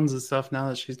doing tons of stuff now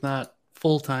that she's not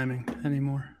full-timing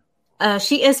anymore.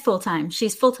 She is full-time.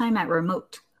 She's full-time at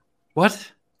Remote.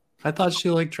 What? I thought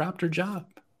she like dropped her job.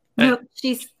 No,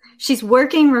 she's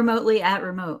working remotely at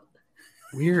Remote.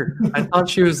 Weird. I thought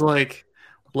she was like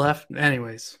left.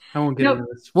 Anyways, I won't get into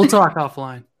this. We'll talk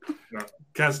offline. No,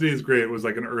 Cassidy is great. Was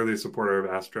like an early supporter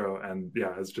of Astro, and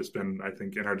yeah, has just been, I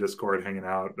think, in our Discord hanging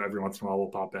out. Every once in a while, we'll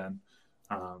pop in.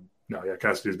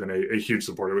 Cassidy's been a huge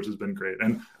supporter, which has been great.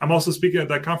 And I'm also speaking at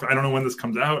that conference. I don't know when this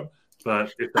comes out,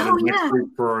 but if that is next week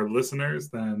for our listeners,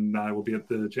 then I will be at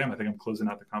the jam. I think I'm closing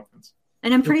out the conference.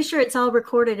 And I'm pretty sure it's all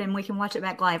recorded and we can watch it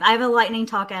back live. I have a lightning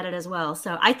talk at it as well.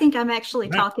 So I think I'm actually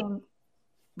talking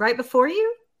right before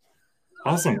you.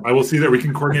 Awesome. I will see that we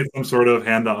can coordinate some sort of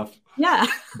handoff. Yeah.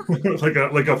 like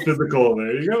a physical.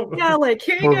 There you go. Yeah, like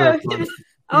here you go.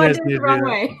 Oh, I did it the wrong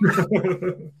way.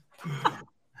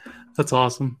 That's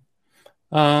awesome.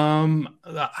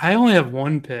 I only have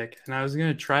one pick, and I was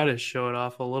going to try to show it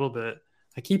off a little bit.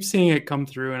 I keep seeing it come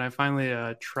through, and I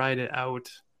finally tried it out.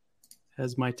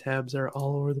 As my tabs are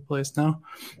all over the place now.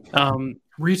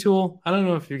 Retool, I don't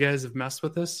know if you guys have messed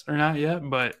with this or not yet,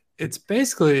 but it's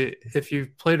basically, if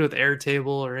you've played with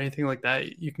Airtable or anything like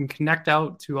that, you can connect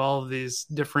out to all of these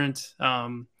different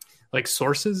like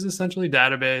sources, essentially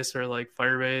database or like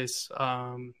Firebase,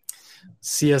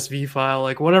 CSV file,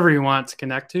 like whatever you want to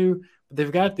connect to. But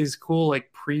they've got these cool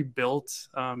like pre-built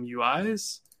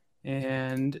UIs,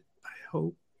 and I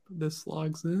hope this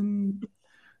logs in.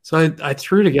 So I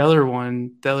threw together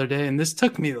one the other day, and this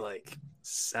took me like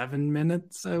 7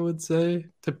 minutes, I would say,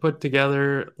 to put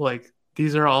together. Like,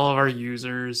 these are all of our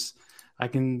users. I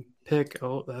can pick,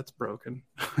 oh, that's broken.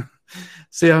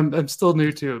 See, I'm still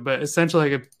new to it, but essentially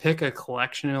I could pick a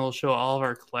collection, and it'll show all of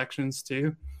our collections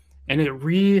too. and it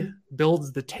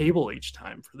rebuilds the table each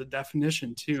time for the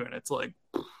definition too. And it's like,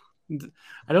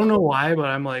 I don't know why, but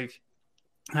I'm like,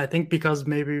 I think because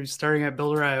maybe starting at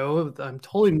Builder.io, I'm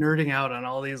totally nerding out on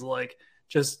all these like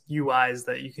just UIs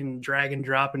that you can drag and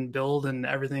drop and build, and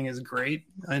everything is great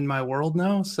in my world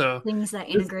now. So things that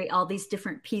integrate all these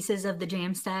different pieces of the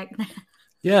Jamstack.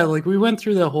 Yeah, like we went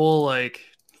through the whole like,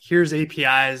 here's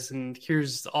APIs and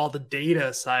here's all the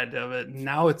data side of it. And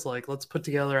now it's like, let's put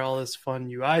together all this fun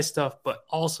UI stuff, but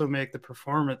also make the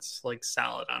performance like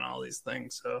solid on all these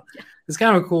things. So it's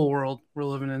kind of a cool world we're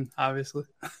living in, obviously.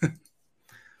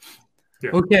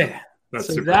 Okay.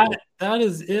 So that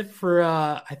is it for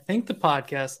I think the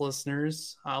podcast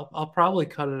listeners. I'll probably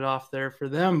cut it off there for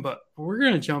them, but we're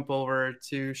going to jump over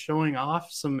to showing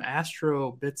off some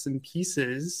Astro bits and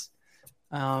pieces.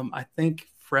 I think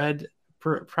Fred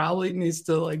probably needs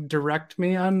to like direct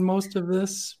me on most of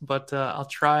this, but I'll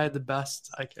try the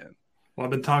best I can. Well,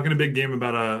 I've been talking a big game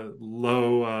about a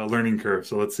low learning curve,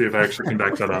 so let's see if I actually can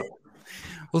back that up.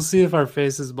 We'll see if our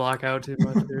faces block out too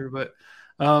much here, but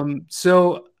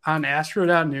so on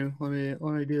astro.new, let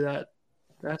me do that.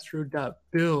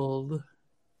 Astro.build.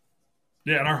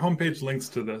 Yeah, and our homepage links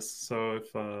to this. So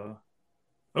if but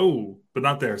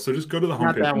not there. So just go to the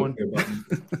homepage. Not that one.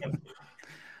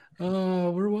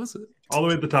 Where was it? All the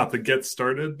way at the top, the Get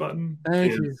Started button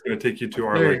is going to take you to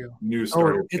our new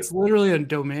starter. It's literally a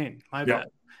domain. My bad.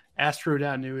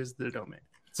 Astro.new is the domain.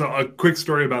 So a quick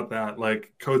story about that,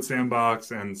 like Code Sandbox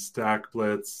and Stack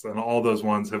Blitz and all those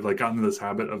ones have like gotten into this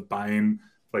habit of buying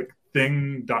like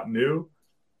thing.new.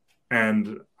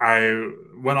 And I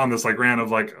went on this like rant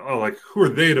of like, oh, like who are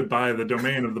they to buy the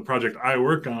domain of the project I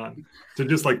work on, to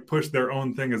just like push their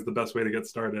own thing as the best way to get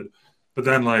started. But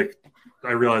then like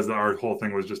I realized that our whole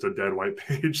thing was just a dead white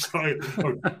page. So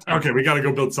okay, we got to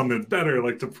go build something that's better,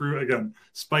 like to prove, again,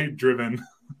 spite-driven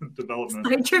development.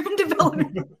 Spite-driven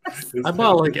development. I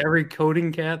bought like every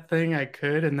coding cat thing I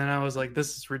could, and then I was like,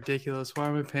 this is ridiculous. Why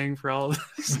am I paying for all of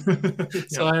this?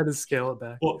 So I had to scale it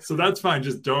back. Well, so that's fine.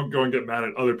 Just don't go and get mad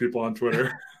at other people on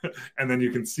Twitter. And then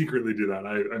you can secretly do that.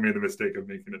 I made the mistake of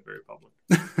making it very public.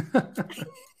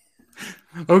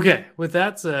 Okay, with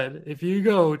that said, if you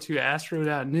go to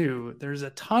astro.new, there's a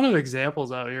ton of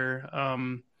examples out here,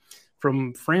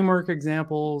 from framework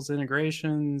examples,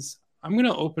 integrations. I'm going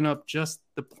to open up just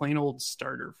the plain old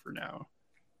starter for now.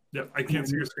 Yeah, I can't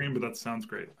see your screen, but that sounds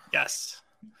great. Yes.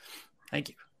 Thank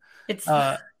you. It's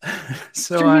so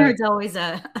StreamYard's always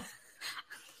a...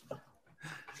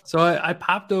 So I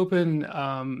popped open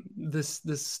this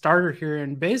starter here,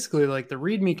 and basically like the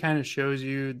README kind of shows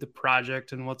you the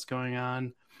project and what's going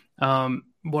on.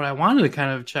 What I wanted to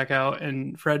kind of check out,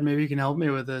 and Fred, maybe you can help me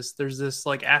with this. There's this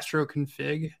like Astro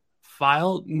config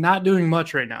file, not doing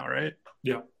much right now, right?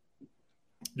 Yeah.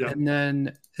 Yeah. And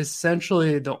then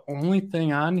essentially the only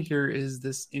thing on here is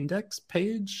this index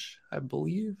page, I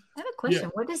believe. I have a question. Yeah.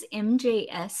 What does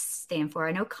MJS stand for?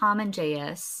 I know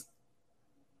CommonJS.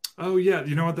 Oh, yeah.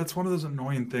 You know what? That's one of those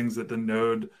annoying things that the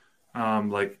Node,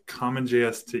 like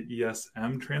CommonJS to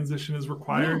ESM transition is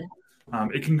required. Yeah.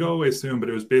 It can go away soon, but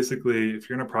it was basically, if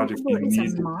you're in a project, you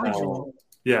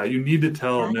need to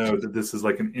tell Node that this is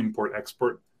like an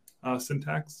import-export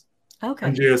syntax. Okay.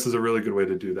 And JS is a really good way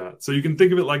to do that. So you can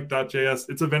think of it like .js.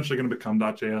 It's eventually going to become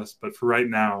 .js, but for right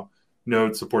now,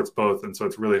 Node supports both. And so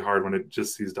it's really hard when it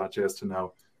just sees .js to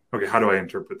know, okay, how do I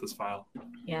interpret this file?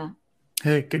 Yeah.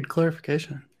 Hey, good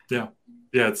clarification. Yeah.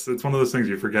 Yeah, it's one of those things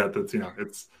you forget that,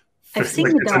 it's it's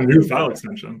a new file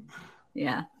extension.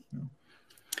 Yeah.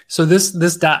 So this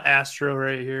 .astro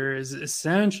right here is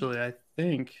essentially, I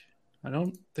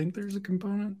don't think there's a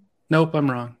component. Nope,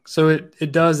 I'm wrong. So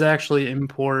it does actually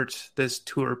import this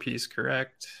tour piece,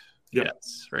 correct? Yep.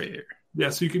 Yes, right here. Yeah,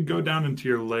 so you can go down into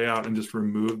your layout and just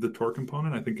remove the tour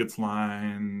component. I think it's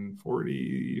line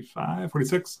 45,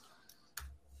 46.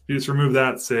 You just remove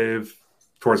that, save,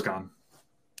 tour's gone.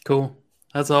 Cool.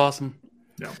 That's awesome.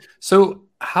 Yeah. So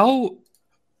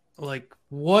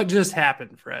what just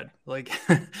happened, Fred? Like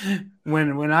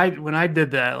when I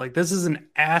did that, like this is an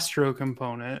Astro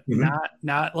component,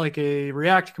 not like a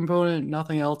React component,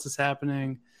 nothing else is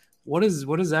happening. What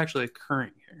is actually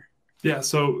occurring here? Yeah,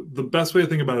 so the best way to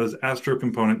think about it is Astro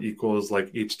component equals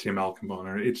like HTML component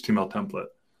or HTML template.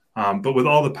 But with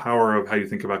all the power of how you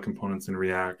think about components in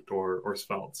React or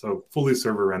Svelte. So fully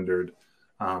server rendered.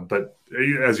 But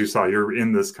as you saw, you're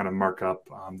in this kind of markup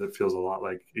that feels a lot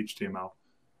like HTML.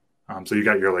 So you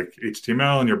got your like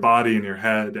HTML and your body and your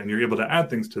head, and you're able to add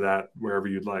things to that wherever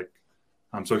you'd like.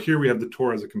 So here we have the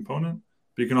tour as a component,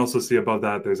 but you can also see above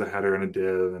that there's a header and a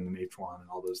div and an H1 and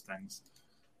all those things.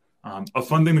 A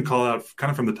fun thing to call out kind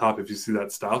of from the top, if you see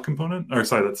that style component,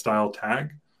 that style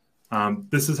tag,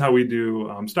 This is how we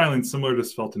do styling similar to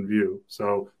Svelte and Vue.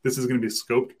 So this is going to be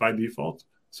scoped by default.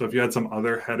 So if you had some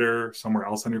other header somewhere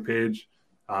else on your page,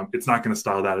 it's not going to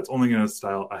style that. It's only going to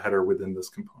style a header within this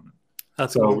component.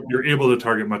 That's so cool. You're able to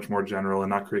target much more general and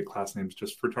not create class names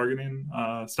just for targeting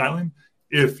styling.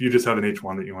 If you just have an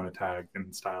H1 that you want to tag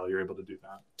and style, you're able to do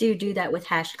that. Do you do that with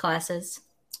hashed classes?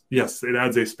 Yes, it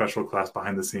adds a special class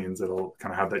behind the scenes that'll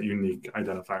kind of have that unique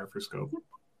identifier for scope.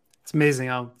 It's amazing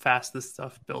how fast this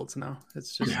stuff builds now.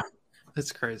 It's just,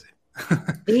 It's crazy.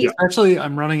 Yeah. Actually,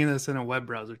 I'm running this in a web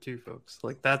browser too, folks.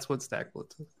 Like that's what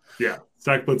StackBlitz is. Yeah,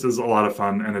 StackBlitz is a lot of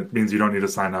fun, and it means you don't need to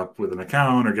sign up with an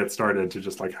account or get started to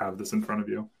just like have this in front of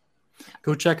you.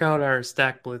 Go check out our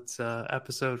StackBlitz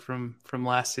episode from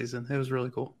last season. It was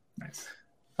really cool. Nice.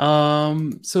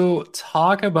 So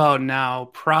talk about now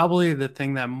probably the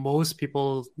thing that most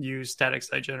people use static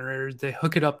site generators. They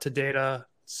hook it up to data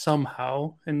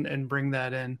somehow and bring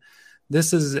that in.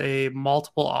 This is a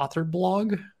multiple author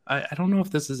blog. I don't know if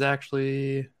this is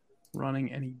actually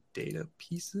running any data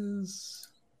pieces.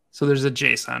 So there's a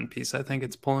JSON piece. I think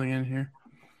it's pulling in here.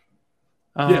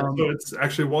 So it's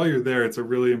actually, while you're there, it's a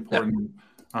really important,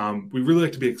 we really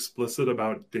like to be explicit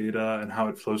about data and how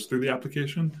it flows through the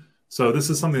application. So this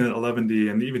is something that 11D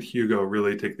and even Hugo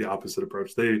really take the opposite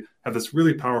approach. They have this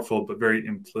really powerful but very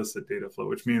implicit data flow,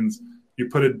 which means you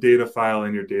put a data file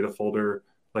in your data folder,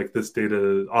 like this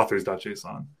data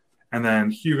authors.json. And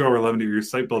then Hugo or 11D, your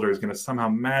site builder, is going to somehow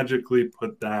magically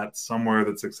put that somewhere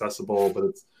that's accessible,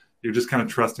 but you're just kind of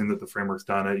trusting that the framework's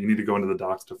done it. You need to go into the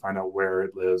docs to find out where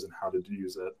it lives and how to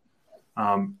use it.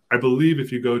 I believe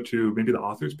if you go to maybe the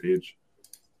authors page,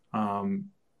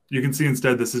 you can see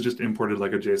instead this is just imported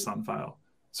like a JSON file.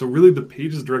 So really the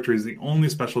pages directory is the only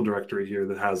special directory here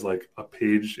that has like a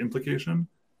page implication.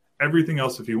 Everything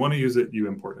else, if you want to use it, you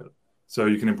import it. So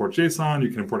you can import JSON, you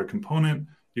can import a component,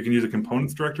 you can use a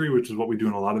components directory, which is what we do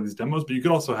in a lot of these demos, but you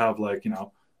could also have like,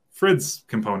 Fred's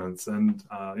components and,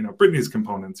 Brittany's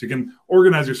components. You can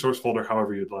organize your source folder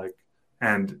however you'd like,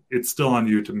 and it's still on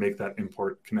you to make that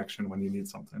import connection when you need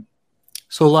something.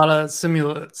 So a lot of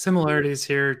similarities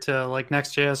here to like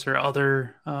Next.js or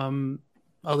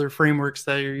other frameworks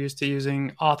that you're used to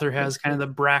using. Author has kind of the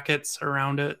brackets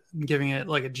around it, giving it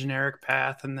like a generic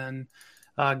path, and then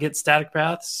get static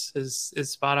paths is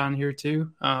spot on here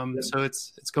too. So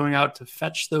it's going out to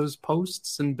fetch those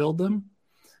posts and build them,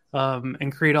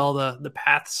 and create all the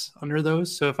paths under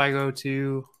those. So if I go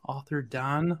to author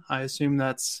Don, I assume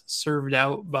that's served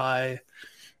out by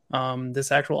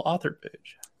this actual author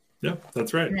page. Yep,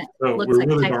 that's right. So we're like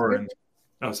really borrowing.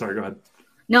 Oh, sorry, go ahead.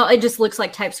 No, it just looks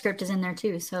like TypeScript is in there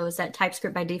too. So is that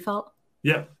TypeScript by default?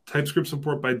 Yeah, TypeScript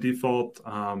support by default,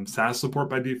 Sass support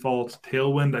by default.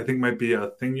 Tailwind, I think, might be a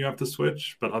thing you have to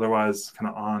switch, but otherwise kind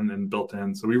of on and built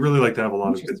in. So we really like to have a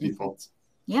lot of good defaults.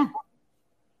 Yeah.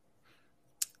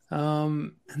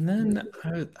 And then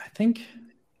I think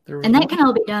and that can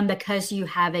all be done because you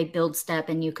have a build step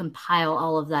and you compile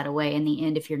all of that away in the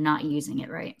end if you're not using it,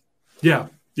 right? Yeah.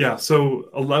 So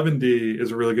 11D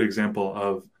is a really good example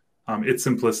of its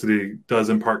simplicity does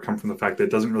in part come from the fact that it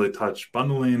doesn't really touch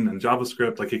bundling and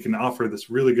JavaScript. Like it can offer this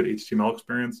really good HTML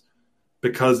experience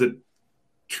because it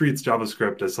treats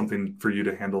JavaScript as something for you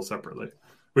to handle separately,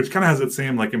 which kind of has that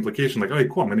same like implication, like, oh, hey,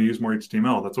 cool, I'm going to use more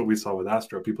HTML. That's what we saw with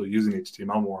Astro, people using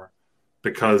HTML more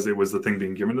because it was the thing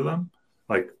being given to them,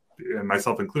 like and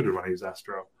myself included when I use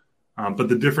Astro. But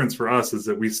the difference for us is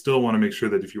that we still want to make sure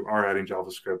that if you are adding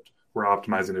JavaScript, we're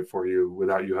optimizing it for you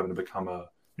without you having to become a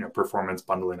performance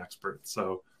bundling expert.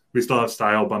 So we still have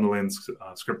style bundling,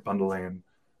 script bundling,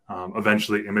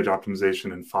 eventually image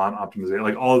optimization and font optimization.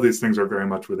 Like all of these things are very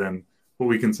much within what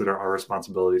we consider our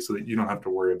responsibility so that you don't have to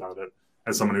worry about it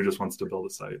as someone who just wants to build a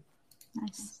site.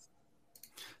 Nice.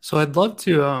 So I'd love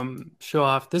to show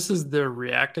off. This is the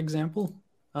React example.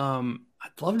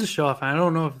 I'd love to show off. I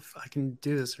don't know if I can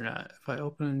do this or not. If I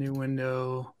open a new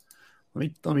window,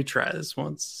 let me try this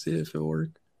once, see if it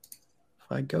works.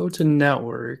 If I go to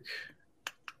network,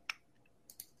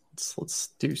 let's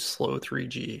do slow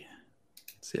 3G.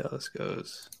 See how this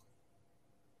goes.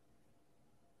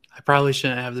 I probably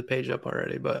shouldn't have the page up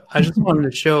already, but I just wanted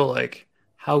to show like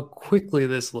how quickly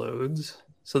this loads.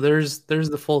 So there's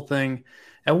the full thing.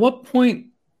 At what point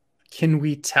can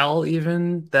we tell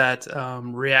even that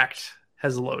React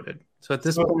has loaded? So at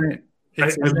this point, I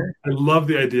love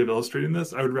the idea of illustrating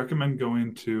this. I would recommend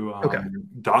going to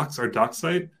Docs, our Docs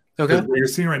site. Okay. What you're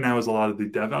seeing right now is a lot of the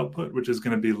dev output, which is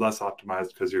going to be less optimized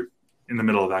because you're in the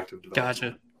middle of active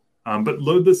development. Gotcha. But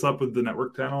load this up with the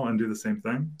network panel and do the same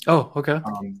thing. Oh, okay.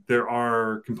 There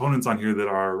are components on here that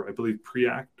are, I believe,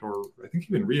 Preact or I think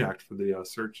even React for the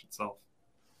search itself.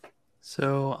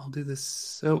 So I'll do this.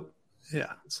 So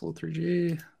Yeah, slow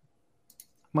 3G.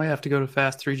 Might have to go to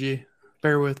fast 3G.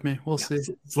 Bear with me. We'll see.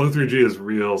 Slow 3G is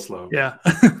real slow. Yeah.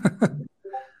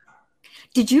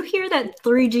 Did you hear that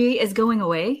 3G is going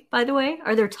away, by the way?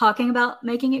 Are they talking about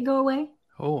making it go away?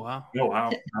 Oh, wow. Oh,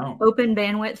 wow. No. Open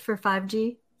bandwidth for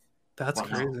 5G? That's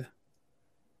crazy.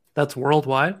 That's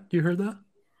worldwide? You heard that?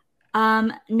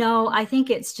 No, I think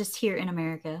it's just here in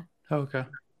America. Okay.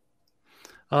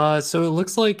 So it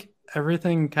looks like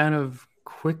everything kind of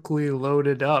quickly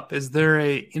loaded up. Is there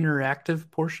a interactive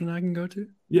portion I can go to?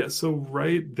 Yeah, so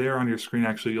right there on your screen,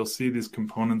 actually, you'll see these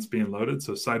components being loaded.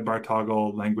 So sidebar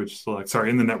toggle, language select,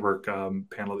 in the network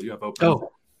panel that you have open.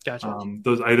 Oh, gotcha.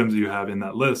 Those items you have in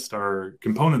that list are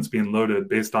components being loaded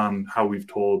based on how we've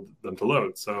told them to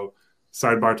load. So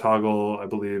sidebar toggle, I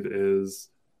believe, is,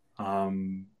 I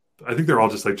think they're all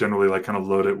just like generally like kind of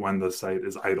loaded when the site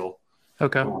is idle.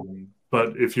 Okay.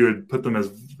 But if you would put them as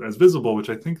visible, which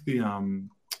I think the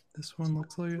this one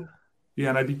looks like it. Yeah,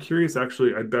 and I'd be curious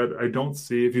actually. I bet I don't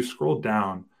see, if you scroll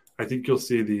down, I think you'll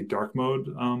see the dark mode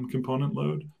component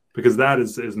load, because that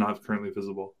is not currently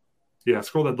visible. Yeah,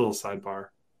 scroll that little sidebar.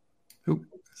 Ooh,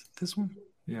 is it this one?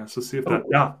 Yeah, so see if that.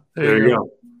 Yeah, there you go.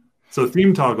 So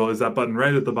theme toggle is that button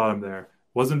right at the bottom there.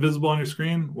 Wasn't visible on your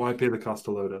screen. Why pay the cost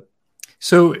to load it?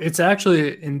 So it's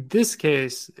actually, in this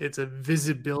case, it's a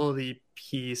visibility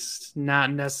piece,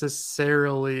 not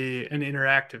necessarily an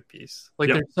interactive piece. Like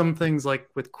there's some things like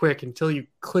with Quick, until you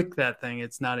click that thing,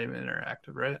 it's not even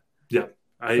interactive, right? Yeah.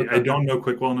 I don't know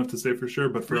Quick well enough to say for sure,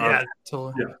 but for us,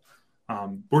 totally. Yeah.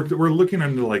 We're looking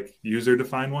into like user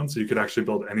defined ones, so you could actually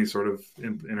build any sort of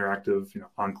interactive,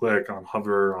 on click, on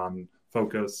hover, on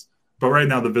focus. But right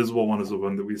now, the visible one is the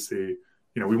one that we see.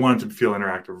 We want it to feel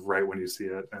interactive right when you see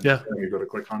it, and then you go to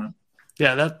click on it.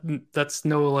 Yeah, that's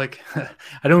no like.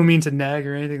 I don't mean to nag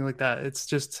or anything like that. It's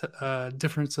just a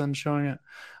difference in showing it.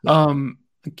 I'm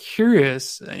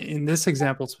curious, in this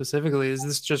example specifically, is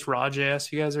this just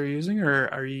raw.js you guys are using, or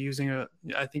are you using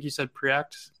I think you said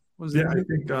Preact? I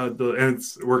think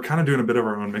we're kind of doing a bit of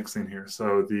our own mixing here.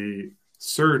 So the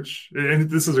search, and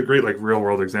this is a great like real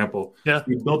world example. Yeah,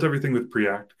 we built everything with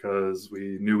Preact because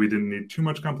we knew we didn't need too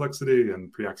much complexity,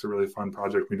 and Preact's a really fun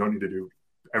project. We don't need to do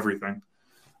everything.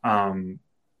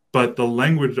 But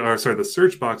the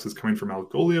search box is coming from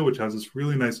Algolia, which has this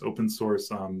really nice open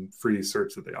source free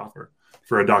search that they offer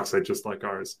for a doc site just like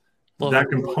ours. That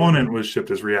component was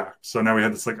shipped as React. So now we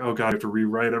had this like, oh God, we have to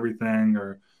rewrite everything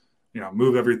or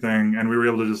move everything. And we were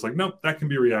able to just like, nope, that can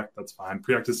be React. That's fine.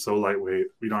 Preact is so lightweight.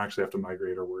 We don't actually have to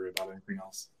migrate or worry about anything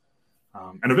else.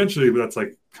 And eventually that's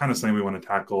like kind of something we want to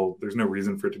tackle. There's no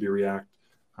reason for it to be React.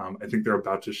 I think they're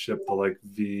about to ship the like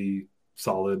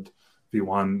solid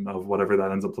V1 of whatever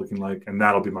that ends up looking like. And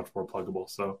that'll be much more pluggable.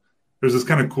 So there's this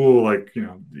kind of cool, like,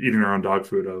 eating our own dog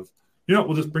food of,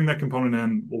 we'll just bring that component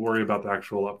in. We'll worry about the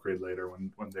actual upgrade later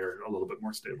when they're a little bit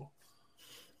more stable.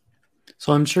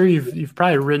 So I'm sure you've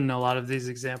probably written a lot of these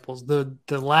examples. The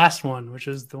last one, which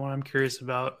is the one I'm curious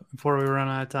about before we run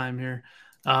out of time here.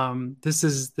 This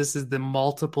is the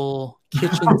multiple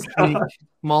kitchen sink,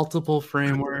 multiple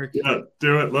framework. Yeah,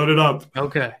 do it. Load it up.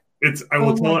 Okay. I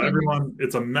will tell everyone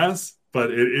it's a mess,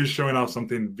 but it is showing off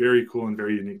something very cool and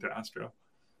very unique to Astro.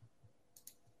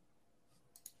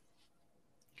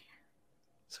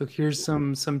 So here's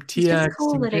some TX,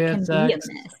 cool some KSX,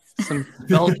 some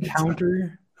belt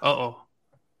counter.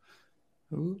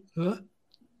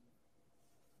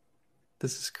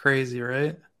 This is crazy,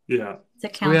 right? Yeah. It's a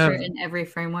counter in every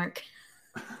framework.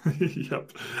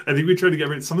 Yep. I think we tried to get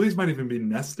rid. Some of these might even be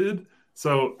nested.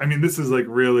 So, I mean, this is like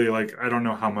really like, I don't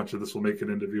know how much of this will make it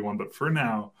into V1, but for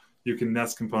now, you can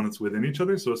nest components within each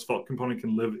other. So a Svelte component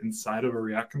can live inside of a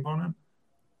React component.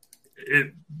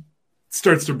 It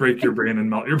starts to break your brain and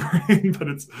melt your brain, but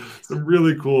it's some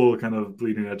really cool kind of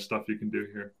bleeding edge stuff you can do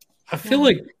here. I feel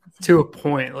like to a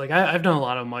point, like I've done a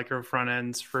lot of micro front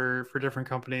ends for different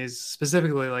companies,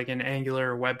 specifically like in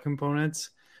Angular web components.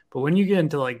 But when you get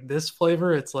into like this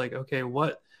flavor, it's like, okay,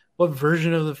 what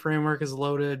version of the framework is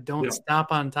loaded? Don't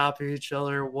stop on top of each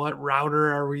other. What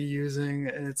router are we using?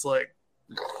 And it's like,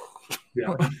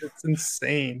 it's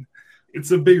insane.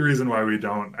 It's a big reason why we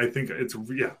don't. I think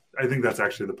that's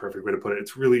actually the perfect way to put it.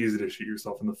 It's really easy to shoot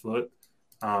yourself in the foot.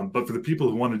 But for the people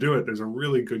who want to do it, there's a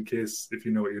really good case if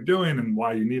you know what you're doing and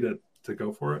why you need it to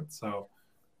go for it. So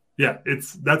yeah,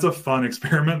 that's a fun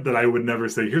experiment that I would never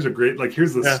say, here's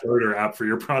the starter app for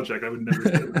your project. I would never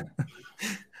say that.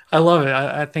 I love it.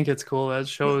 I think it's cool. That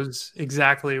shows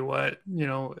exactly what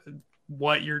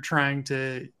you're trying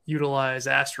to utilize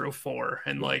Astro for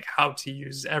and like how to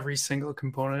use every single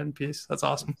component and piece. That's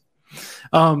awesome.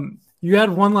 You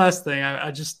had one last thing.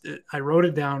 I wrote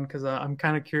it down because I'm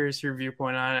kind of curious your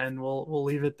viewpoint on it, and we'll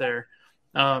leave it there.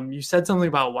 You said something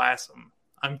about WASM.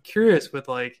 I'm curious with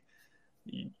like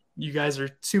you guys are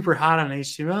super hot on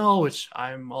HTML, which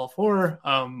I'm all for.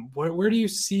 Where do you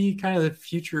see kind of the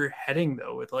future heading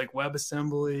though with like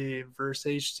WebAssembly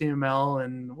versus HTML,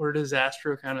 and where does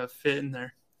Astro kind of fit in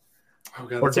there? Oh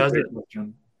God, that's a great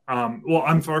question. Well,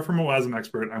 I'm far from a WASM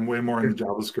expert. I'm way more on the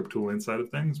JavaScript tooling side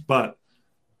of things, but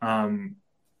I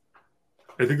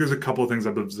think there's a couple of things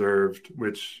I've observed,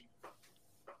 which,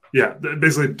 yeah,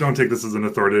 basically don't take this as an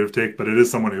authoritative take, but it is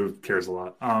someone who cares a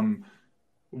lot.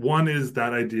 One is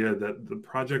that idea that the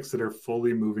projects that are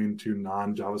fully moving to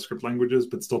non-JavaScript languages,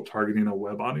 but still targeting a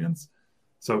web audience.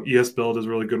 So ESBuild is a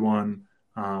really good one.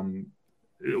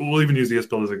 We'll even use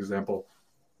ESBuild as an example.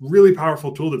 Really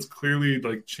powerful tool that's clearly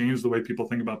like changed the way people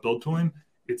think about build tooling.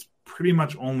 It's pretty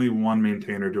much only one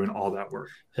maintainer doing all that work.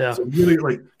 Yeah. So really,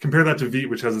 like, compare that to Vite,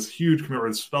 which has this huge community,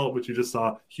 or Svelte, which you just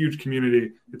saw, huge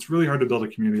community. It's really hard to build a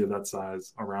community of that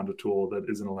size around a tool that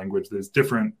is in a language that is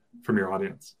different from your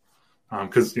audience,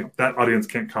 because that audience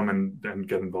can't come and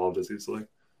get involved as easily.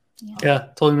 Yeah,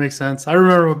 totally makes sense. I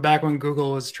remember back when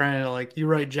Google was trying to like, you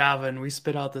write Java and we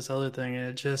spit out this other thing, and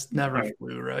it just never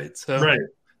flew, right? So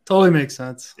totally makes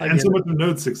sense. And so much of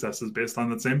Node's success is based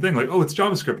on that same thing. Like, oh, it's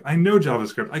JavaScript. I know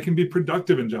JavaScript. I can be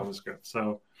productive in JavaScript.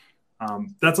 So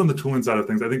that's on the tooling side of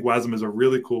things. I think WASM is a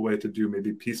really cool way to do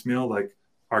maybe piecemeal, like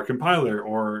our compiler,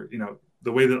 or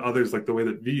the way that others, like the way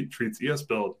that Vite treats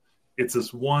ESBuild. It's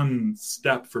this one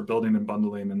step for building and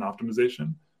bundling and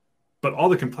optimization. But all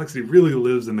the complexity really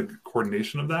lives in the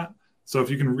coordination of that. So if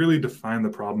you can really define the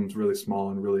problems really small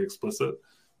and really explicit,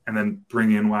 and then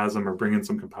bring in WASM or bring in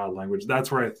some compiled language,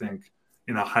 that's where I think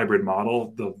in a hybrid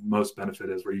model, the most benefit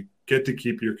is, where you get to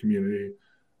keep your community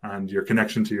and your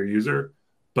connection to your user,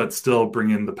 but still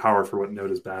bring in the power for what Node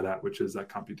is bad at, which is that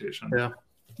computation. Yeah.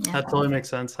 That totally makes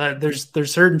sense.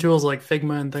 There's certain tools like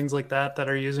Figma and things like that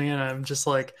are using it. I'm just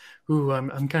like,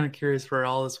 I'm kind of curious where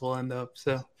all this will end up.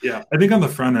 So yeah, I think on the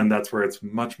front end, that's where it's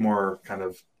much more kind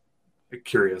of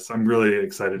curious. I'm really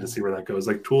excited to see where that goes.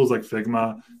 Like tools like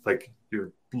Figma, like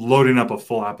you're loading up a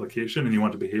full application and you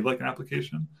want to behave like an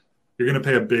application, you're going to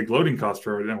pay a big loading cost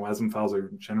for it. And WASM files are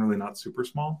generally not super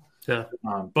small. Yeah.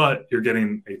 But you're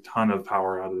getting a ton of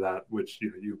power out of that, which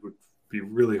you would be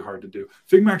really hard to do.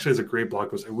 Figma actually has a great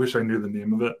blog post. I wish I knew the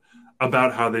name of it,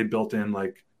 about how they built in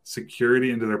like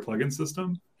security into their plugin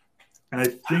system. And I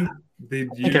think I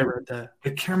read that. I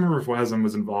can't remember if WASM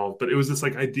was involved, but it was this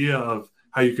like idea of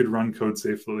how you could run code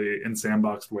safely in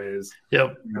sandboxed ways.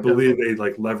 Yep. I believe they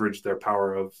like leveraged their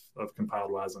power of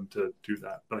compiled WASM to do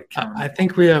that. But I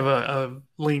think we have a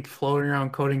link floating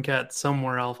around CodingCat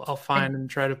somewhere. I'll find and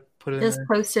try to put it. Just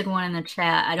posted one in the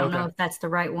chat. I don't know if that's the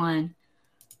right one.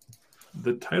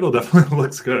 The title definitely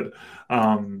looks good.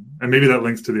 And maybe that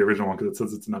links to the original one because it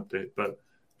says it's an update. But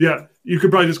yeah, you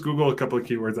could probably just Google a couple of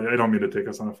keywords. I don't mean to take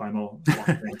us on a final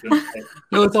tangent.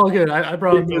 No, it's all good. I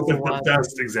brought up the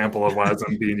best example of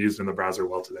WASM being used in the browser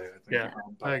well today, I think. Yeah,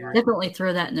 I agree. Definitely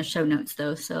throw that in the show notes,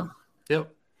 though. So.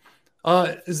 Yep.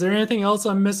 Is there anything else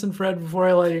I'm missing, Fred, before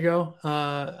I let you go?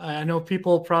 I know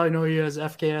people probably know you as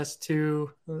FKS2.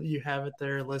 You have it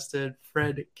there listed.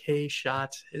 Fred K.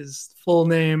 Schott is full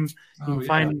name. You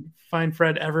can find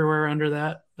Fred everywhere under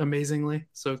that, amazingly.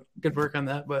 So good work on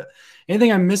that. But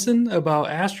anything I'm missing about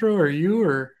Astro or you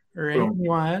or anything you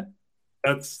want to add?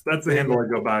 That's the handle I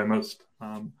go by most.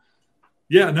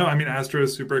 Astro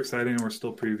is super exciting, and we're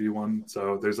still preview 1.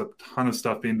 So there's a ton of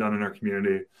stuff being done in our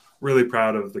community. Really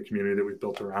proud of the community that we've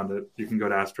built around it. You can go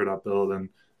to astro.build and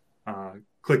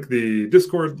click the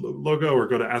Discord logo, or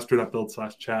go to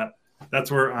astro.build/chat. That's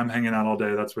where I'm hanging out all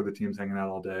day. That's where the team's hanging out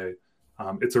all day.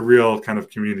 It's a real kind of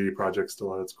community project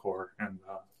still at its core. And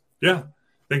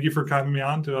thank you for having me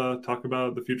on to talk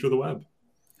about the future of the web.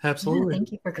 Absolutely.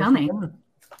 Thank you for coming.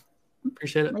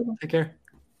 Appreciate it. Take care.